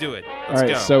 All right. Let's do it. Let's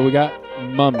go. So we got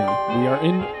Mummy. We are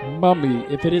in Mummy.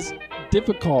 If it is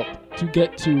difficult to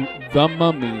get to the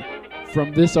Mummy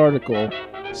from this article,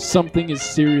 something is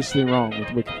seriously wrong with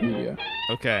Wikipedia.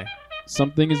 Okay.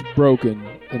 Something is broken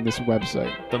in this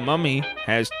website. The Mummy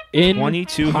has in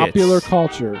 22 popular hits.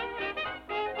 Culture.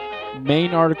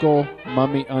 Main article,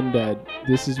 Mummy Undead.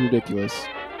 This is ridiculous.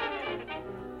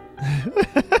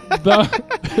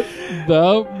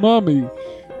 the Mummy.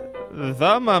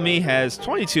 The Mummy has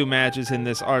 22 matches in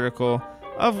this article,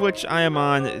 of which I am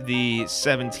on the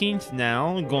 17th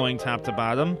now, going top to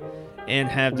bottom, and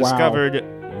have discovered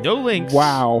no links.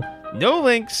 Wow. No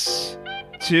links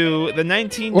to the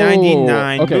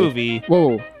 1999 movie,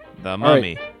 The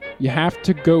Mummy. Right. You have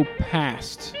to go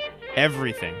past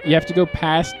everything. You have to go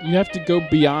past. You have to go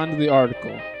beyond the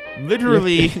article.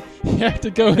 Literally. You have to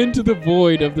go into the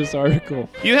void of this article.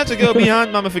 You have to go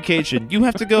beyond mummification. You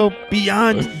have to go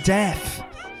beyond death.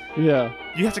 Yeah.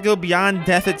 You have to go beyond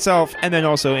death itself, and then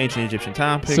also ancient Egyptian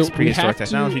topics, prehistoric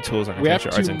technology, tools, architecture,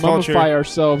 arts, and culture. We have to mummify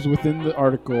ourselves within the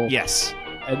article. Yes.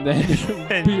 And then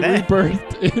be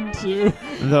rebirthed into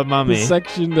the Mummy. The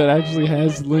section that actually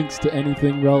has links to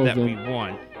anything relevant. That we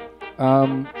want.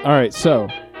 All right, so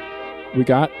we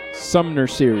got Sumner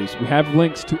series. We have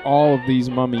links to all of these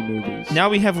Mummy movies. Now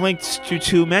we have links to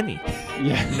too many.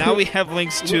 Yeah. Now we have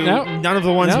links to none of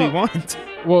the ones we want.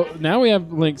 Well, now we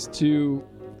have links to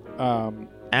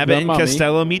Abbott and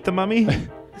Costello Meet the Mummy.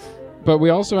 But we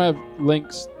also have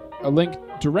a link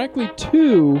directly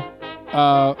to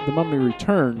The Mummy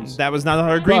Returns. That was not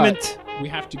our agreement. But we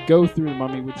have to go through The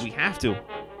Mummy, which... We have to.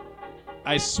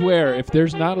 I swear, if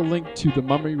there's not a link to The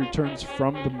Mummy Returns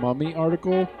from the Mummy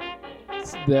article...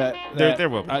 there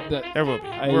will be. There will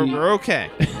be. We're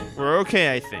okay. We're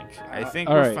okay, I think. I think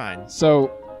we're fine.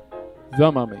 So,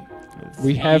 The Mummy.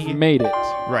 We have made it.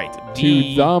 Right.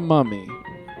 To The Mummy.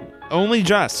 Only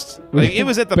just. Like, it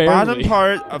was at the bottom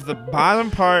part of the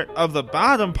bottom part of the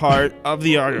bottom part of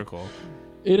the article.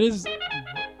 It is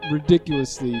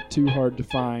ridiculously too hard to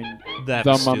find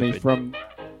The Mummy from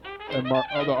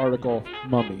the article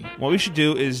Mummy. What we should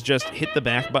do is just hit the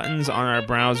back buttons on our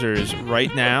browsers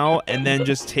right now, and then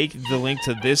just take the link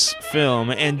to this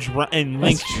film and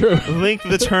link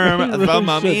the term really The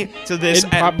Mummy to this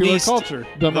in at popular least culture.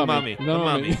 The Mummy. The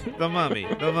Mummy. The Mummy.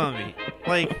 The Mummy.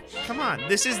 Like, come on,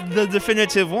 this is the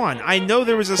definitive one. I know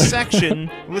there was a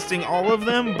section listing all of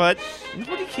them, but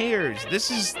nobody cares. This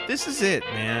is it,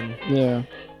 man. Yeah.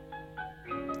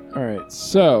 All right,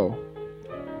 so.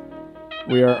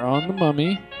 We are on The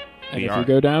Mummy, and if we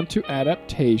go down to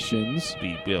adaptations,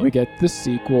 we get the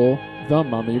sequel, The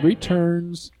Mummy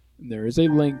Returns, and there is a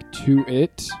link to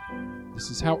it. This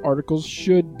is how articles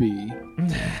should be.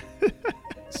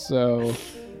 So,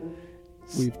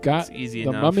 we've got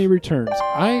The Mummy Returns.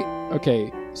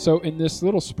 Okay, so in this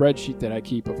little spreadsheet that I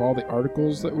keep of all the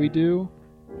articles that we do,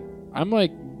 I'm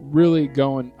like really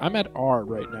going, I'm at R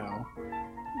right now.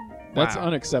 That's Wow.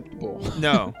 unacceptable.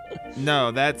 No,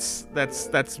 that's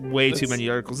way too many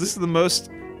articles. This is the most.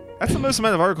 That's the most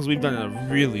amount of articles we've done in a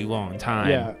really long time.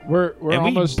 Yeah, we're And we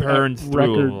almost burned at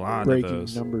through a lot of record-breaking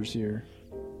those. numbers here.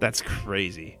 That's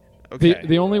crazy. Okay.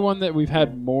 The only one that we've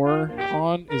had more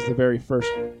on is the very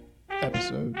first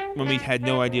episode. When we had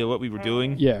no idea what we were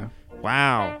doing. Yeah.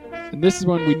 Wow. And this is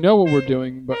when we know what we're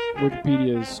doing, but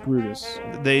Wikipedia has screwed us.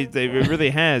 It really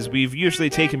has. We've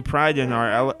usually taken pride in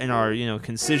our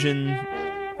concision,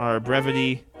 our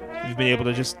brevity. We've been able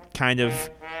to just kind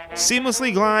of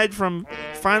seamlessly glide from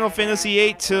Final Fantasy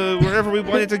VIII to wherever we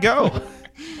wanted to go.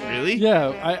 Really?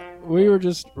 Yeah, we were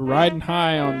just riding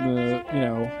high on the,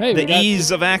 hey, the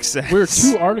ease of access. We're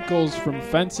 2 articles from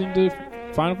fencing to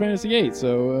Final Fantasy VIII,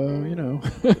 so,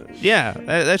 Yeah,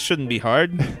 that shouldn't be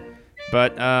hard.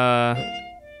 But,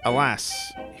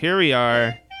 alas, here we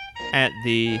are at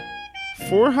the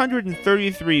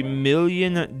 $433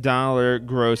 million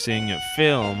grossing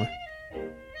film,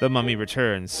 The Mummy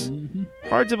Returns. Mm-hmm.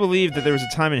 Hard to believe that there was a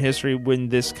time in history when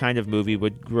this kind of movie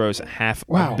would gross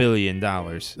 $500 million.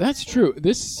 That's true.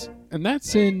 That's in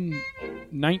That's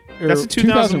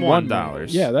 $2001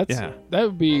 dollars. Yeah, that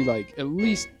would be like at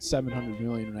least $700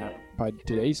 million by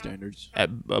today's standards.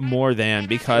 More than,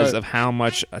 because of how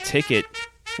much a ticket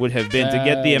would have been to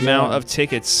get the amount of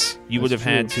tickets you would have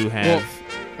had to have.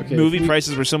 Movie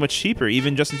prices were so much cheaper,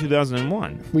 even just in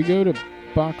 2001. If we go to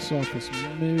Box Office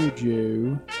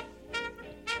Mojo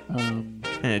and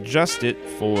adjust it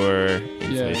for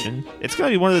inflation, it's going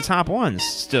to be one of the top ones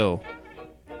still.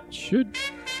 Should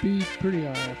be pretty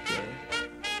high up there.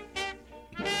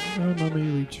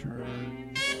 Mummy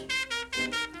Returns.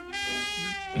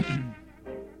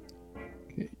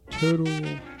 Okay, total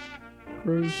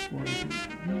gross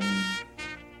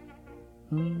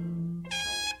 139.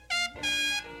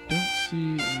 Don't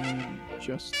see an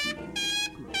adjusted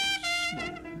gross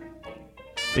here.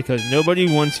 Because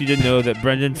nobody wants you to know that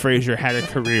Brendan Fraser had a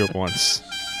career once.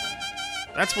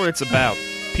 That's what it's about.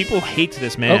 People hate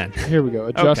this man. Oh, here we go.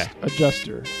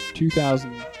 Adjuster,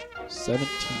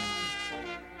 2017.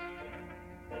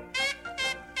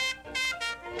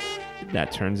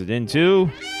 That turns it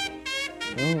into...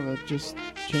 Oh, that just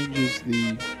changes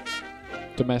the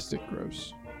domestic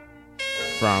gross.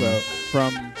 From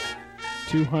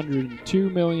 202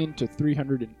 million to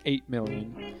 308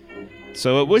 million.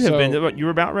 So it would have been, you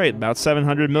were about right, about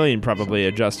 700 million probably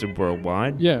adjusted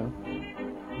worldwide. Yeah.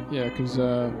 Yeah, because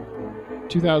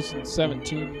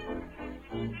 2017,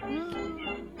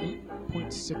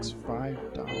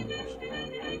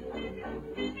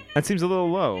 $8.65. That seems a little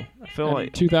low. I feel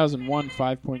like 2001,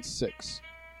 5.6.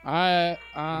 I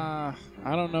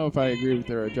don't know if I agree with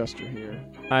their adjuster here.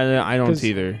 I don't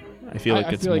either. I feel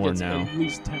like it's more now. At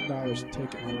least $10 a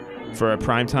ticket for a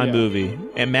primetime movie,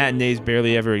 and matinees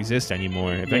barely ever exist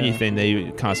anymore. If anything,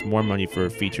 they cost more money for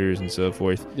features and so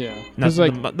forth. Yeah,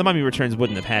 the Mummy Returns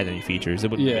wouldn't have had any features.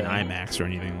 It wouldn't have been IMAX or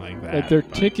anything like that. Like their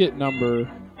ticket number,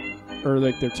 or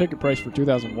like their ticket price for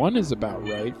 2001 is about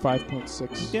right,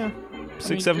 5.6. Yeah,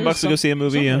 $6-7 to go see a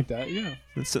movie. Yeah, like that. Yeah,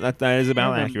 that is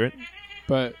about accurate.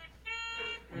 But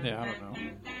yeah, I don't know.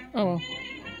 Oh well.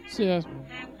 So yeah,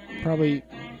 probably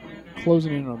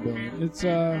closing in on $1 billion. It's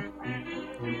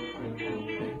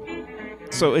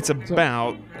So it's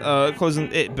about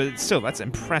closing it, but still, that's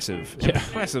impressive. Yeah.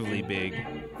 Impressively big.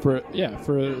 For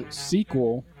a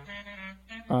sequel.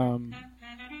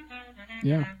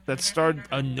 Yeah. That starred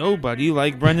a nobody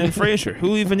like Brendan Fraser.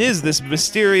 Who even is this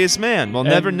mysterious man? We'll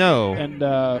never know. And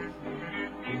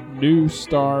new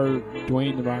star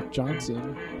Dwayne "The Rock"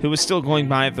 Johnson, who was still going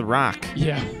by The Rock.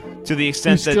 Yeah. To the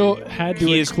extent that still had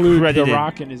to include The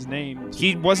Rock in his name.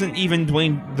 He wasn't even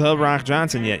Dwayne "The Rock"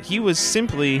 Johnson yet. He was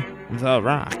simply The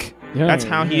Rock. Yeah, that's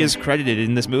how he is credited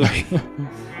in this movie.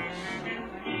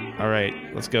 All right,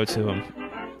 let's go to him.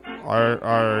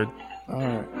 Our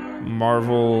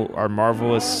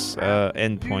marvelous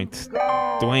endpoint,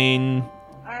 Dwayne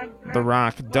 "The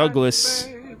Rock" Douglas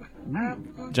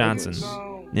Johnson.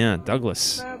 Yeah,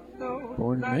 Douglas.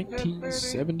 Born in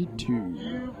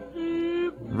 1972.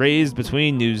 Raised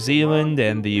between New Zealand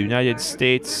and the United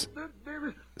States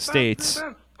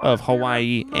of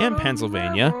Hawaii and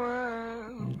Pennsylvania,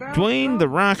 Dwayne "The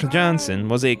Rock" Johnson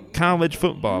was a college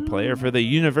football player for the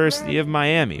University of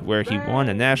Miami, where he won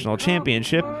a national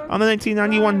championship on the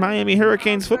 1991 Miami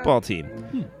Hurricanes football team.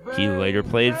 He later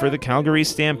played for the Calgary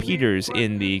Stampeders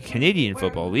in the Canadian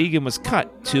Football League and was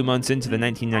cut 2 months into the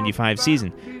 1995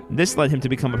 season. This led him to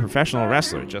become a professional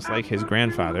wrestler, just like his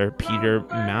grandfather, Peter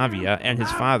Mavia, and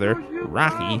his father,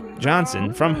 Rocky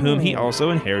Johnson, from whom he also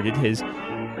inherited his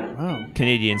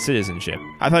Canadian citizenship.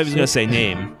 I thought he was going to say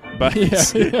name, but...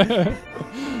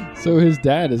 So his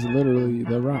dad is literally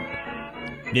The Rock.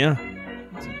 Yeah.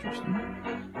 That's interesting.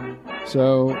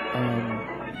 So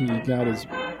he got his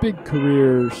big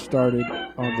career started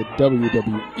on the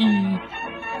WWE,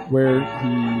 where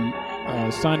he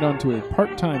signed on to a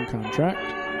part-time contract,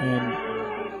 and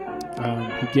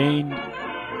he gained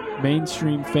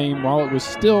mainstream fame while it was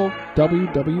still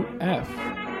WWF.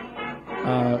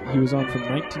 He was on from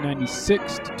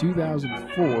 1996 to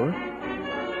 2004,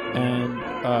 and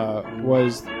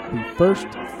was the first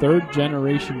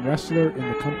third-generation wrestler in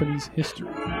the company's history.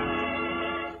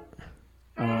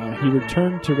 He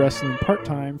returned to wrestling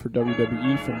part-time for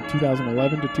WWE from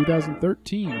 2011 to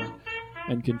 2013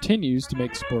 and continues to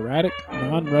make sporadic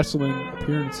non-wrestling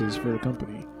appearances for the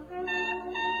company.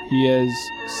 He has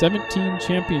 17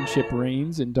 championship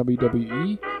reigns in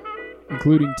WWE,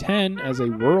 including 10 as a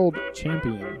world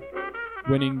champion,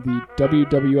 winning the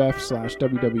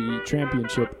WWF/WWE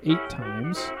Championship 8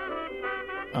 times,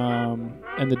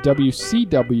 and the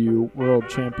WCW World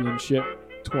Championship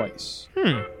twice.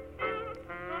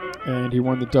 And he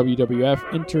won the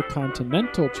WWF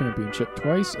Intercontinental Championship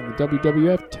twice and the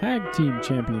WWF Tag Team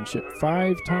Championship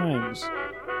 5 times.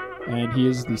 And he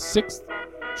is the 6th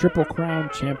Triple Crown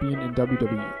champion in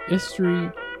WWE history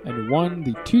and won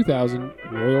the 2000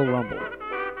 Royal Rumble.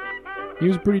 He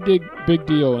was a pretty big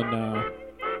deal in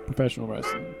professional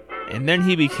wrestling. And then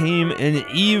he became an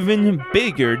even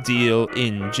bigger deal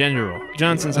in general.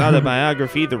 Johnson's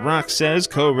autobiography, The Rock Says,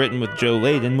 co-written with Joe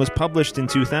Layden, was published in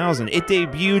 2000. It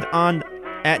debuted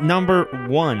at number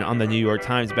 1 on the New York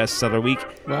Times bestseller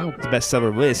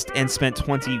bestseller list, and spent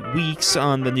 20 weeks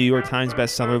on the New York Times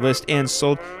bestseller list and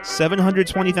sold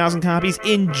 720,000 copies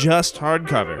in just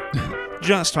hardcover.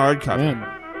 Just hardcover. Man.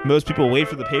 Most people wait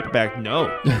for the paperback.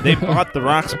 No, they bought The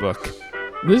Rock's book.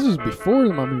 This is before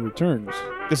The Mummy Returns.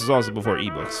 This is also before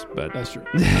ebooks, but that's true.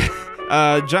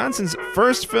 Johnson's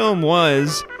first film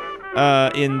was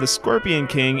in The Scorpion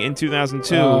King in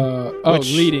 2002.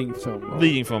 Leading film role.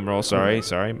 Leading film role, sorry,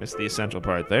 missed the essential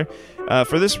part there.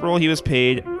 For this role, he was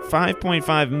paid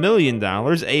 $5.5 million,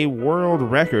 a world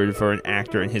record for an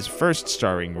actor in his first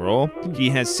starring role.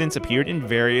 He has since appeared in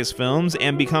various films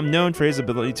and become known for his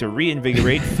ability to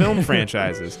reinvigorate film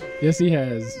franchises. Yes, he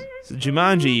has. So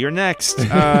Jumanji, you're next.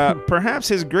 Perhaps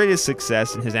his greatest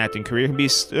success in his acting career can be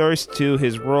traced to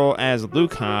his role as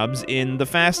Luke Hobbs in the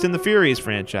Fast and the Furious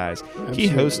franchise. Absolutely. He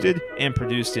hosted and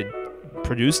produced The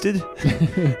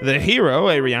Hero,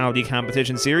 a reality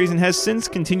competition series, and has since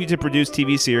continued to produce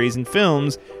TV series and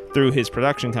films through his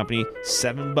production company,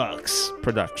 $7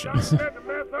 Productions,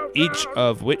 each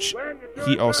of which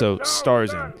he also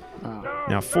stars in.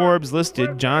 Now, Forbes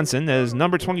listed Johnson as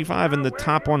number 25 in the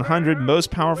top 100 most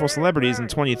powerful celebrities in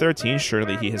 2013.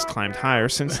 Surely he has climbed higher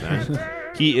since then.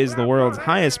 He is the world's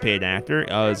highest paid actor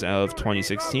as of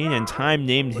 2016, and Time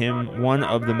named him one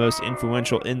of the most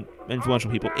influential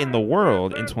people in the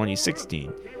world in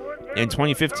 2016. In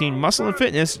 2015, Muscle and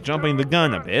Fitness, jumping the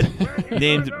gun a bit,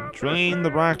 named Dwayne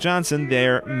 "The Rock" Johnson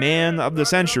their Man of the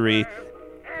Century,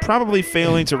 probably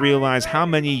failing to realize how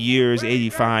many years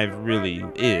 85 really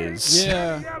is.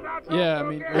 Yeah, I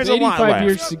mean, there's with a lot 85 left.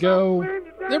 years to go,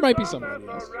 there might be somebody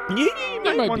else. You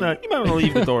might want to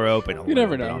leave the door open a You little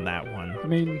never bit know. on that one. I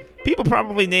mean, People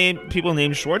named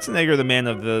Schwarzenegger the man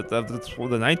of the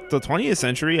 20th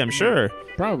century, I'm sure.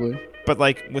 probably. But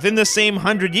like within the same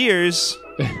 100 years,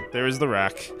 there is The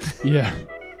Rock, Yeah,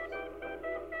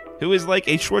 who is like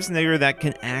a Schwarzenegger that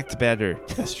can act better.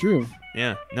 that's true.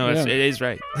 Yeah, no, Yeah. It is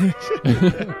right.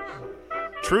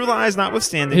 True Lies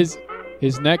notwithstanding.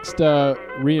 His next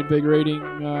reinvigorating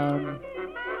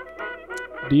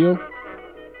deal,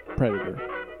 Predator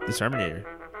The Terminator.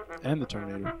 and the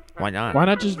Terminator. Why not? Why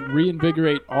not just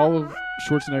reinvigorate all of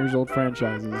Schwarzenegger's old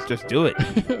franchises? Just do it.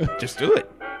 Just do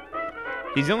it.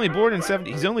 He's only born in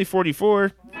 70. He's only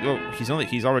 44. Oh, he's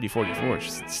already 44.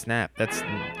 Snap. That's.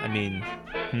 I mean.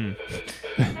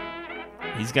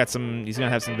 He's gonna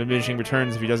have some diminishing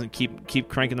returns if he doesn't keep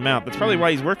cranking them out. That's probably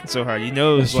why he's working so hard. He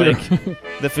knows That's like true.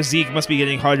 the physique must be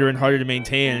getting harder and harder to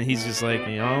maintain, and he's just like,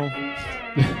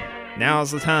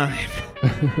 now's the time.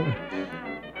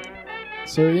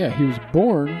 So yeah, he was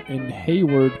born in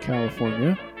Hayward,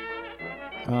 California.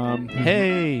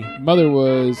 Hey. His mother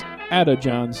was Ada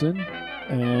Johnson,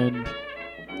 and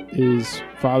his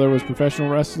father was professional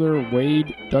wrestler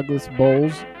Wade Douglas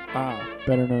Bowles,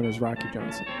 better known as Rocky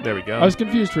Johnson. There we go. I was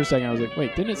confused for a second. I was like,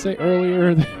 wait, didn't it say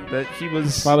earlier that he was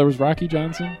his father was Rocky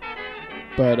Johnson?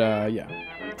 But yeah.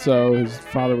 So his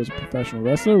father was a professional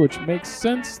wrestler, which makes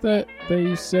sense that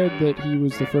they said that he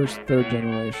was the first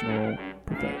third-generational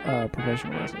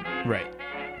professional wrestler. right.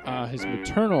 His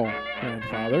maternal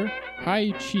grandfather,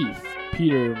 High Chief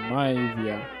Peter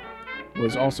Maivia,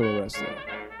 was also a wrestler.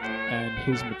 And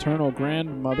his maternal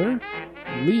grandmother,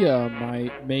 Leah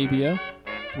Mabia,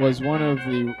 was one of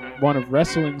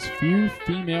wrestling's few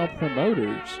female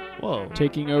promoters. Whoa.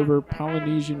 Taking over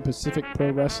Polynesian Pacific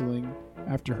Pro Wrestling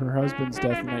after her husband's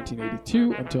death in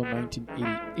 1982 until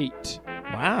 1988.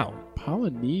 Wow.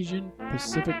 Polynesian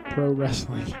Pacific Pro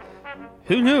Wrestling.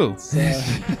 Who knew? It's,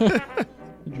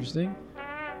 interesting.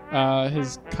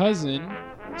 His cousin,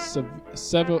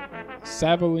 Savalina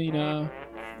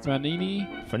Fanini,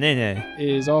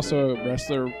 is also a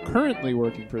wrestler currently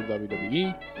working for the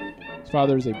WWE. His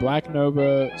father is a Black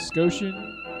Nova Scotian,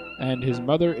 and his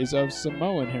mother is of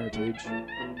Samoan heritage.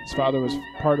 His father was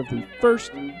part of the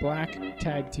first black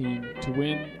tag team to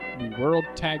win the World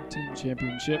Tag Team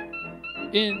Championship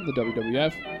in the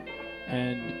WWF,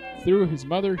 and through his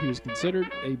mother, he is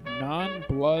considered a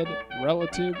non-blood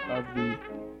relative of the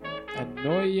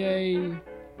Anoa'i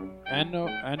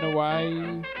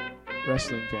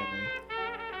wrestling family.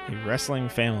 A wrestling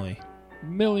family.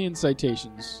 Million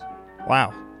citations.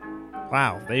 Wow.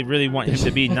 They really want him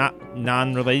to be not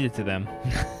non-related to them.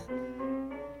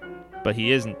 But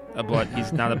he isn't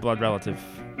he's not a blood relative.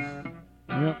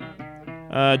 Yep.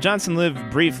 Johnson lived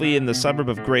briefly in the suburb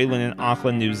of Greyland in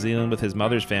Auckland, New Zealand with his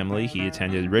mother's family. He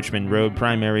attended Richmond Road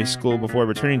Primary School before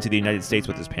returning to the United States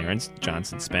with his parents.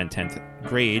 Johnson spent 10th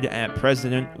grade at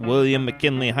President William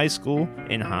McKinley High School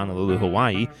in Honolulu,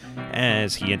 Hawaii.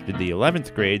 As he entered the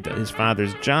 11th grade, his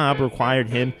father's job required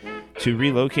him to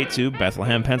relocate to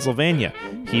Bethlehem, Pennsylvania.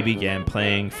 He began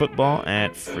playing football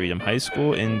at Freedom High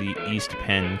School in the East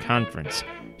Penn Conference.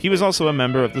 He was also a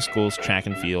member of the school's track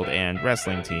and field and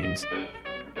wrestling teams.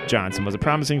 Johnson was a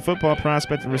promising football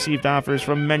prospect and received offers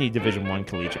from many Division I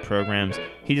collegiate programs.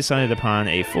 He decided upon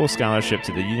a full scholarship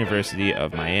to the University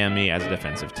of Miami as a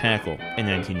defensive tackle. In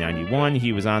 1991,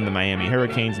 he was on the Miami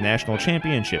Hurricanes national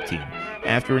championship team.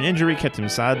 After an injury kept him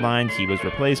sidelined, he was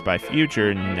replaced by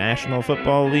future National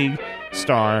Football League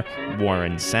star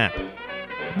Warren Sapp.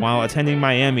 While attending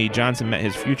Miami, Johnson met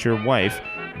his future wife,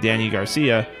 Dani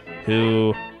Garcia,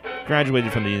 who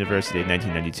graduated from the university in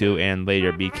 1992 and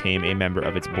later became a member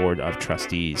of its board of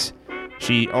trustees.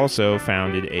 She also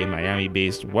founded a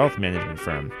Miami-based wealth management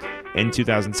firm. In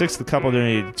 2006, the couple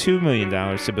donated $2 million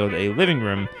to build a living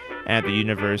room at the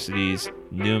university's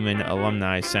Newman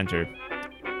Alumni Center.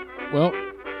 Well,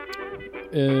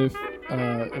 if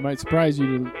it might surprise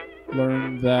you to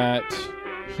learn that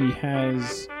he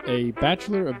has a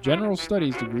Bachelor of General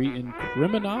Studies degree in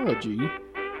criminology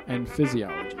and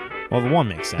physiology. Well, the one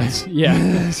makes sense. Yeah.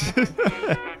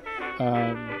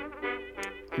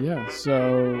 Yeah,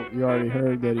 so you already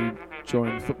heard that he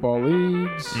joined football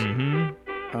leagues.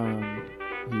 Mm-hmm.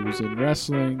 He was in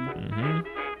wrestling. Mm-hmm.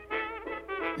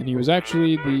 And he was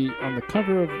actually on the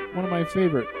cover of one of my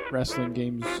favorite wrestling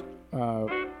games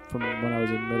from when I was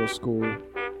in middle school,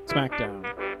 SmackDown.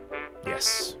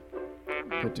 Yes.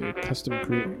 Get to custom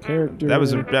create a character. That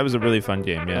was a really fun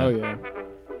game, yeah. Oh, yeah.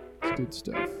 It's good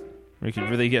stuff. You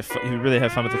could really have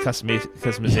fun with the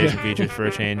customization features for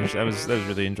a change. That was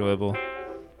really enjoyable.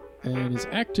 And his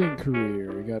acting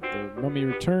career, we got The Mummy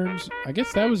Returns. I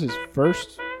guess that was his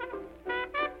first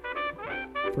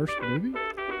movie?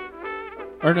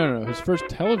 Or no, his first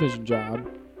television job.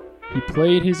 He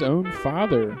played his own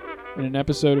father in an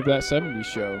episode of That 70s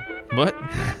Show. What?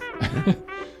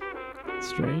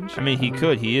 Strange. I mean, he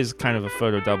could. He is kind of a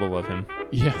photo double of him.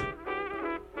 Yeah.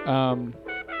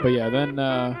 But yeah, then...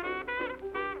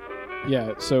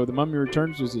 so The Mummy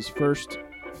Returns was his first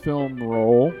film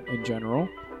role in general.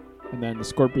 And then The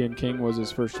Scorpion King was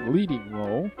his first leading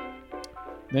role.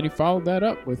 Then he followed that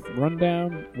up with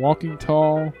Rundown, Walking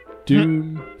Tall,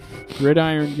 Doom,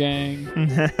 Gridiron Gang,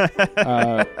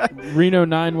 Reno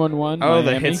 911, Oh, Miami,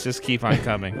 the hits just keep on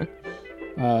coming.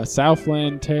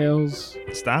 Southland Tales.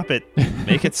 Stop it.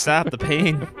 Make it stop the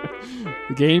pain.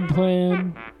 The Game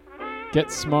Plan,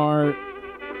 Get Smart,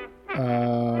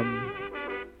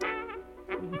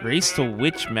 Race to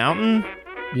Witch Mountain?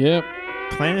 Yep.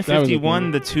 Planet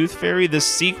 51, The Tooth Fairy, the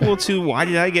sequel to Why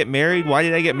Did I Get Married? Why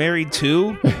Did I Get Married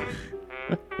 2?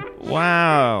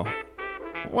 Wow.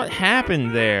 What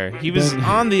happened there? He was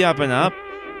on the up and up.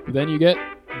 Then you get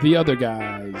The Other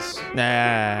Guys.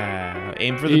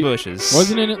 Aim for the bushes.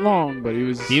 Wasn't in it long, but he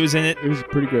was in it. It was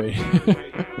pretty great.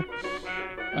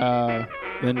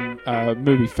 Then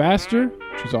movie Faster,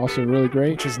 which was also really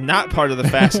great. Which is not part of the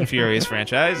Fast and Furious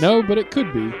franchise. No, but it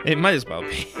could be. It might as well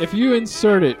be. If you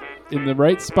insert it in the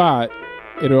right spot,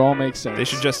 it'll all make sense. They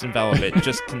should just envelop it.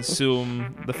 Just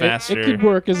consume the Faster. It could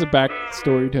work as a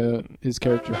backstory to his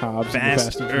character Hobbs in the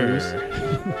Fast and Furious.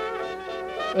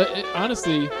 It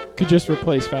honestly could just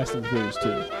replace Fast and Furious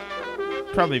 2.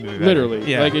 probably be better. Literally.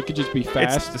 Yeah. Like, it could just be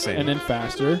fast the same. and then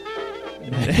faster.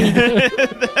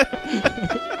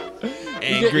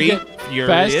 Angry, you get furious.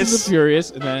 Fast and the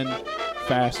Furious, and then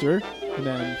faster, and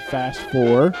then Fast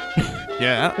 4.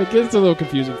 Yeah. It gets a little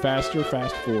confusing. Faster,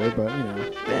 Fast 4, but, you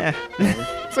know. Yeah.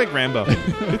 It's like Rambo.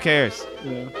 Who cares?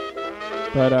 Yeah.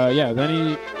 But, yeah,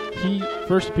 then he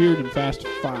first appeared in Fast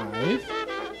 5,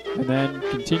 and then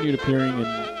continued appearing in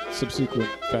subsequent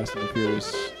Fast and the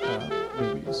Furious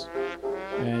movies.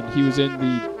 And he was in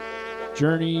the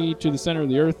Journey to the Center of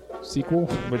the Earth sequel.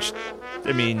 Which,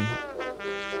 I mean...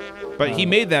 But he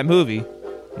made that movie.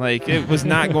 Like, it was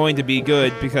not going to be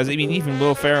good because, I mean, even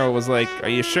Will Ferrell was like, are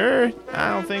you sure?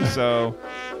 I don't think so.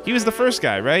 He was the first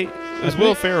guy, right? It was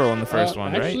Will Ferrell in the first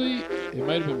one, right? Actually, it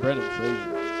might have been Brendan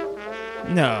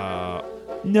Fraser. No.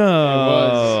 It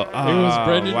was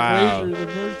Brendan wow. Fraser,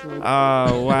 the first one.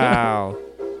 Oh, wow.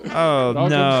 Oh, It all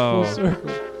no. comes full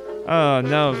circle. Oh,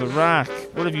 no. The Rock.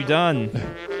 What have you done?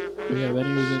 But yeah, then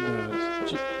he was in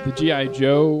the G.I.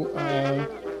 Joe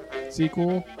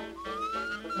sequel.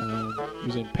 He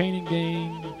was in Pain and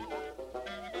Gain,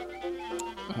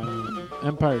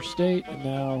 Empire State, and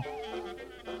now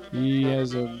he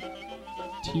has a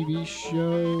TV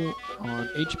show on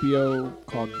HBO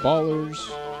called Ballers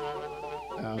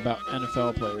about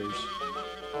NFL players.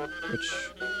 Which,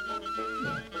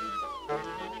 yeah.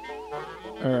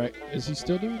 All right, is he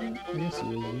still doing it? I guess he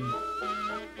is.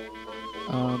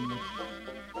 Yeah.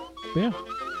 But yeah,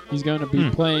 he's going to be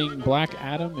playing Black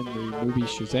Adam in the movie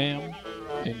Shazam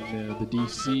in the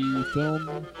DC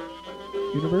film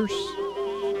universe.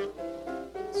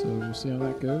 So we'll see how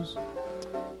that goes.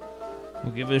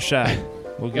 We'll give it a shot.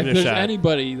 We'll give If it a there's shot.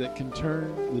 anybody that can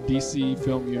turn the DC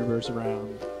film universe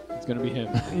around, it's going to be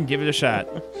him. Give it a shot.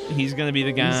 He's going to be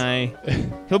the guy.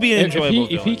 He'll be an enjoyable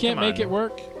if he villain. can't Come make on. it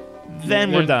work,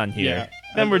 Then we're done here. Yeah.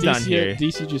 Then we're DC, done here.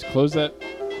 DC just close that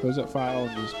file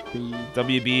and just be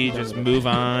WB, just move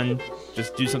on.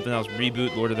 Just do something else.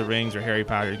 Reboot Lord of the Rings or Harry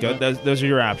Potter. Go. Those are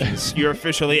your options. You're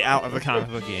officially out of the comic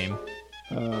book game.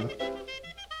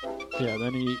 Yeah,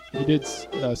 then he did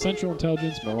Central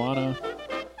Intelligence, Moana,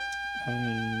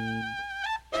 and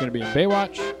he's going to be in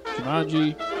Baywatch,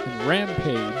 Jumanji, and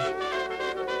Rampage.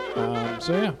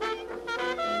 So yeah,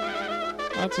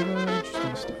 lots of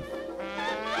interesting stuff.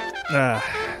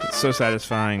 It's so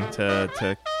satisfying to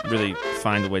really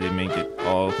find a way to make it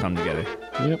all come together.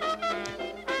 Yep.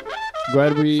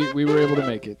 Glad we were able to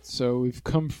make it. So we've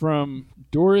come from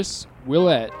Doris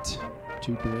Willette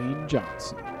to Dwayne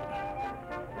Johnson.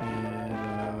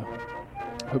 And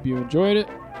hope you enjoyed it.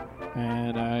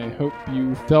 And I hope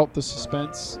you felt the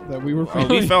suspense that we were feeling.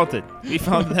 Oh, we felt it. We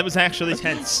felt that was actually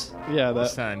tense. Yeah,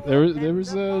 this time. There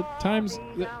was times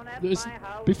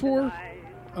before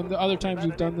on the other times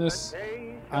we've done this,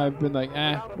 I've been like,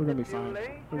 we're gonna be fine.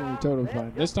 We're gonna be totally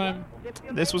fine. This time,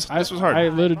 this was hard. I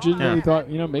legitimately thought,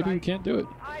 maybe we can't do it.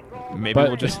 Maybe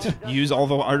we'll just use all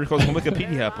the articles on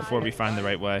Wikipedia before we find the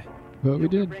right way. But we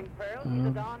did.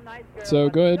 So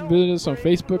go ahead and visit us on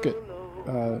Facebook at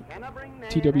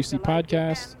TWC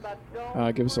Podcast.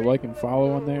 Give us a like and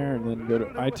follow on there, and then go to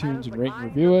iTunes and rate and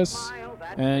review us.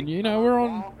 And we're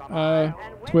on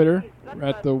Twitter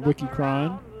at the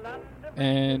WikiCron.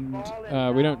 And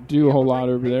we don't do a whole lot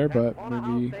over there, but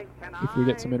maybe if we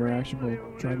get some interaction, we'll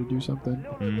try to do something.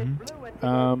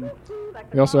 Mm-hmm.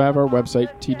 We also have our website,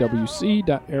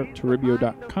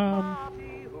 twc.erictoribio.com.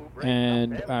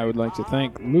 And I would like to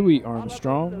thank Louis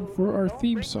Armstrong for our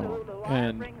theme song,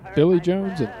 and Billy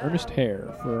Jones and Ernest Hare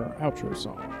for our outro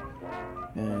song.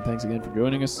 And thanks again for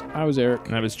joining us. I was Eric.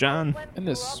 And I was John. And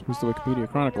this was the Wikipedia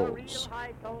Chronicles.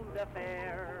 I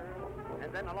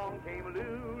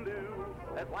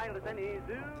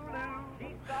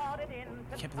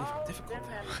can't believe how difficult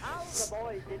that was.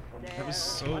 That was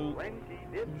so...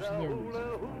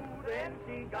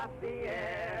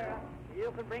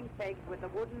 You can bring cake with a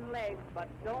wooden leg, but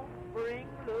don't bring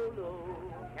Lulu.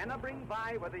 Can I bring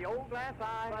Vi with the old glass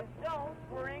eye, but don't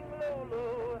bring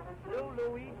Lulu.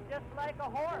 Lulu eats just like a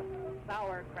horse,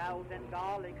 sauerkraut and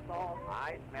garlic sauce.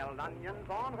 I smelled onions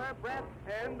on her breath,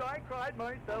 and I cried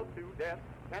myself to death.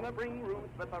 Can I bring Ruth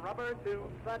with a rubber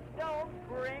tooth, but don't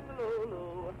bring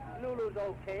Lulu. Lulu's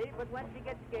okay, but when she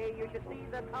gets gay, you should see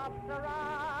the cops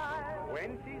arrive.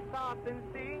 When she starts in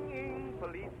singing,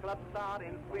 police clubs start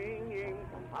in swinging.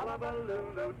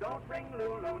 Hullabaloo, don't bring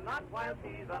Lulu, not while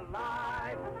she's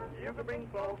alive. You could bring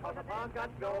Flo, cause the park got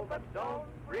go, but don't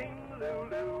bring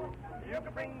Lulu. You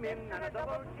could bring Min and a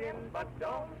double chin, but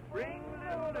don't bring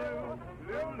Lulu.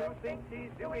 Lulu thinks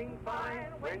she's doing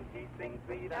fine when she sings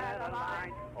Sweet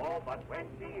Adeline. Oh, but when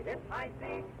she hits high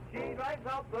C, she drives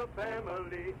out the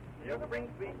family. You can bring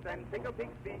sweets and tickle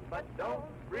pig's feet, but don't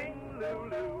bring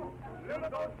Lulu. Lulu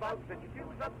goes bugs and she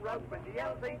chews up rugs when she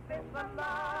yells, ain't this a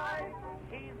lie?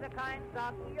 She's the kind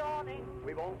stop yawning.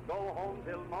 We won't go home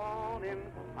till morning.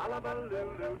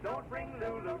 Hullabaloo, don't bring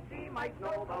Lulu. She might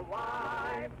know the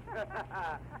wife.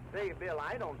 Say, Bill,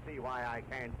 I don't see why I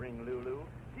can't bring Lulu.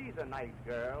 She's a nice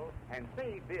girl. And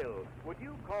say, Bill, would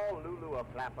you call Lulu a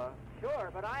flapper?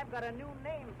 Sure, but I've got a new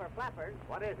name for flappers.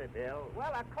 What is it, Bill?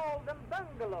 Well, I call them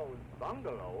bungalows.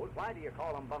 Bungalows? Why do you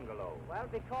call them bungalows? Well,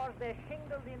 because they're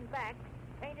shingled in back,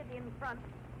 painted in front,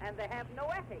 and they have no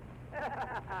attic.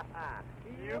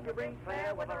 You can bring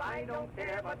Claire, whether I don't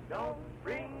care, but don't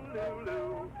bring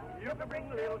Lulu. You can bring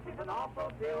Lil, she's an awful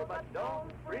pill, but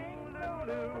don't bring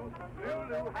Lulu.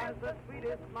 Lulu has the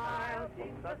sweetest smile,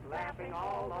 keeps us laughing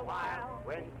all the while.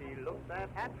 When she looks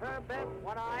at her best,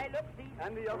 One eye looks east,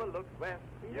 and the other looks west.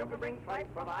 You can bring tripe,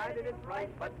 provided it's right,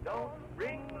 but don't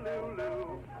bring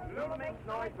Lulu. Lulu makes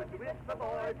noise when she with the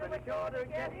boys, and it's sure to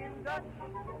get in Dutch.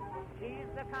 she's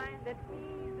the kind that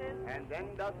teases. And then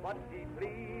does what she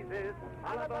pleases.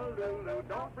 Hullabaloo,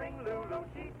 don't bring Lulu,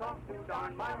 she talks too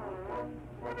darn much.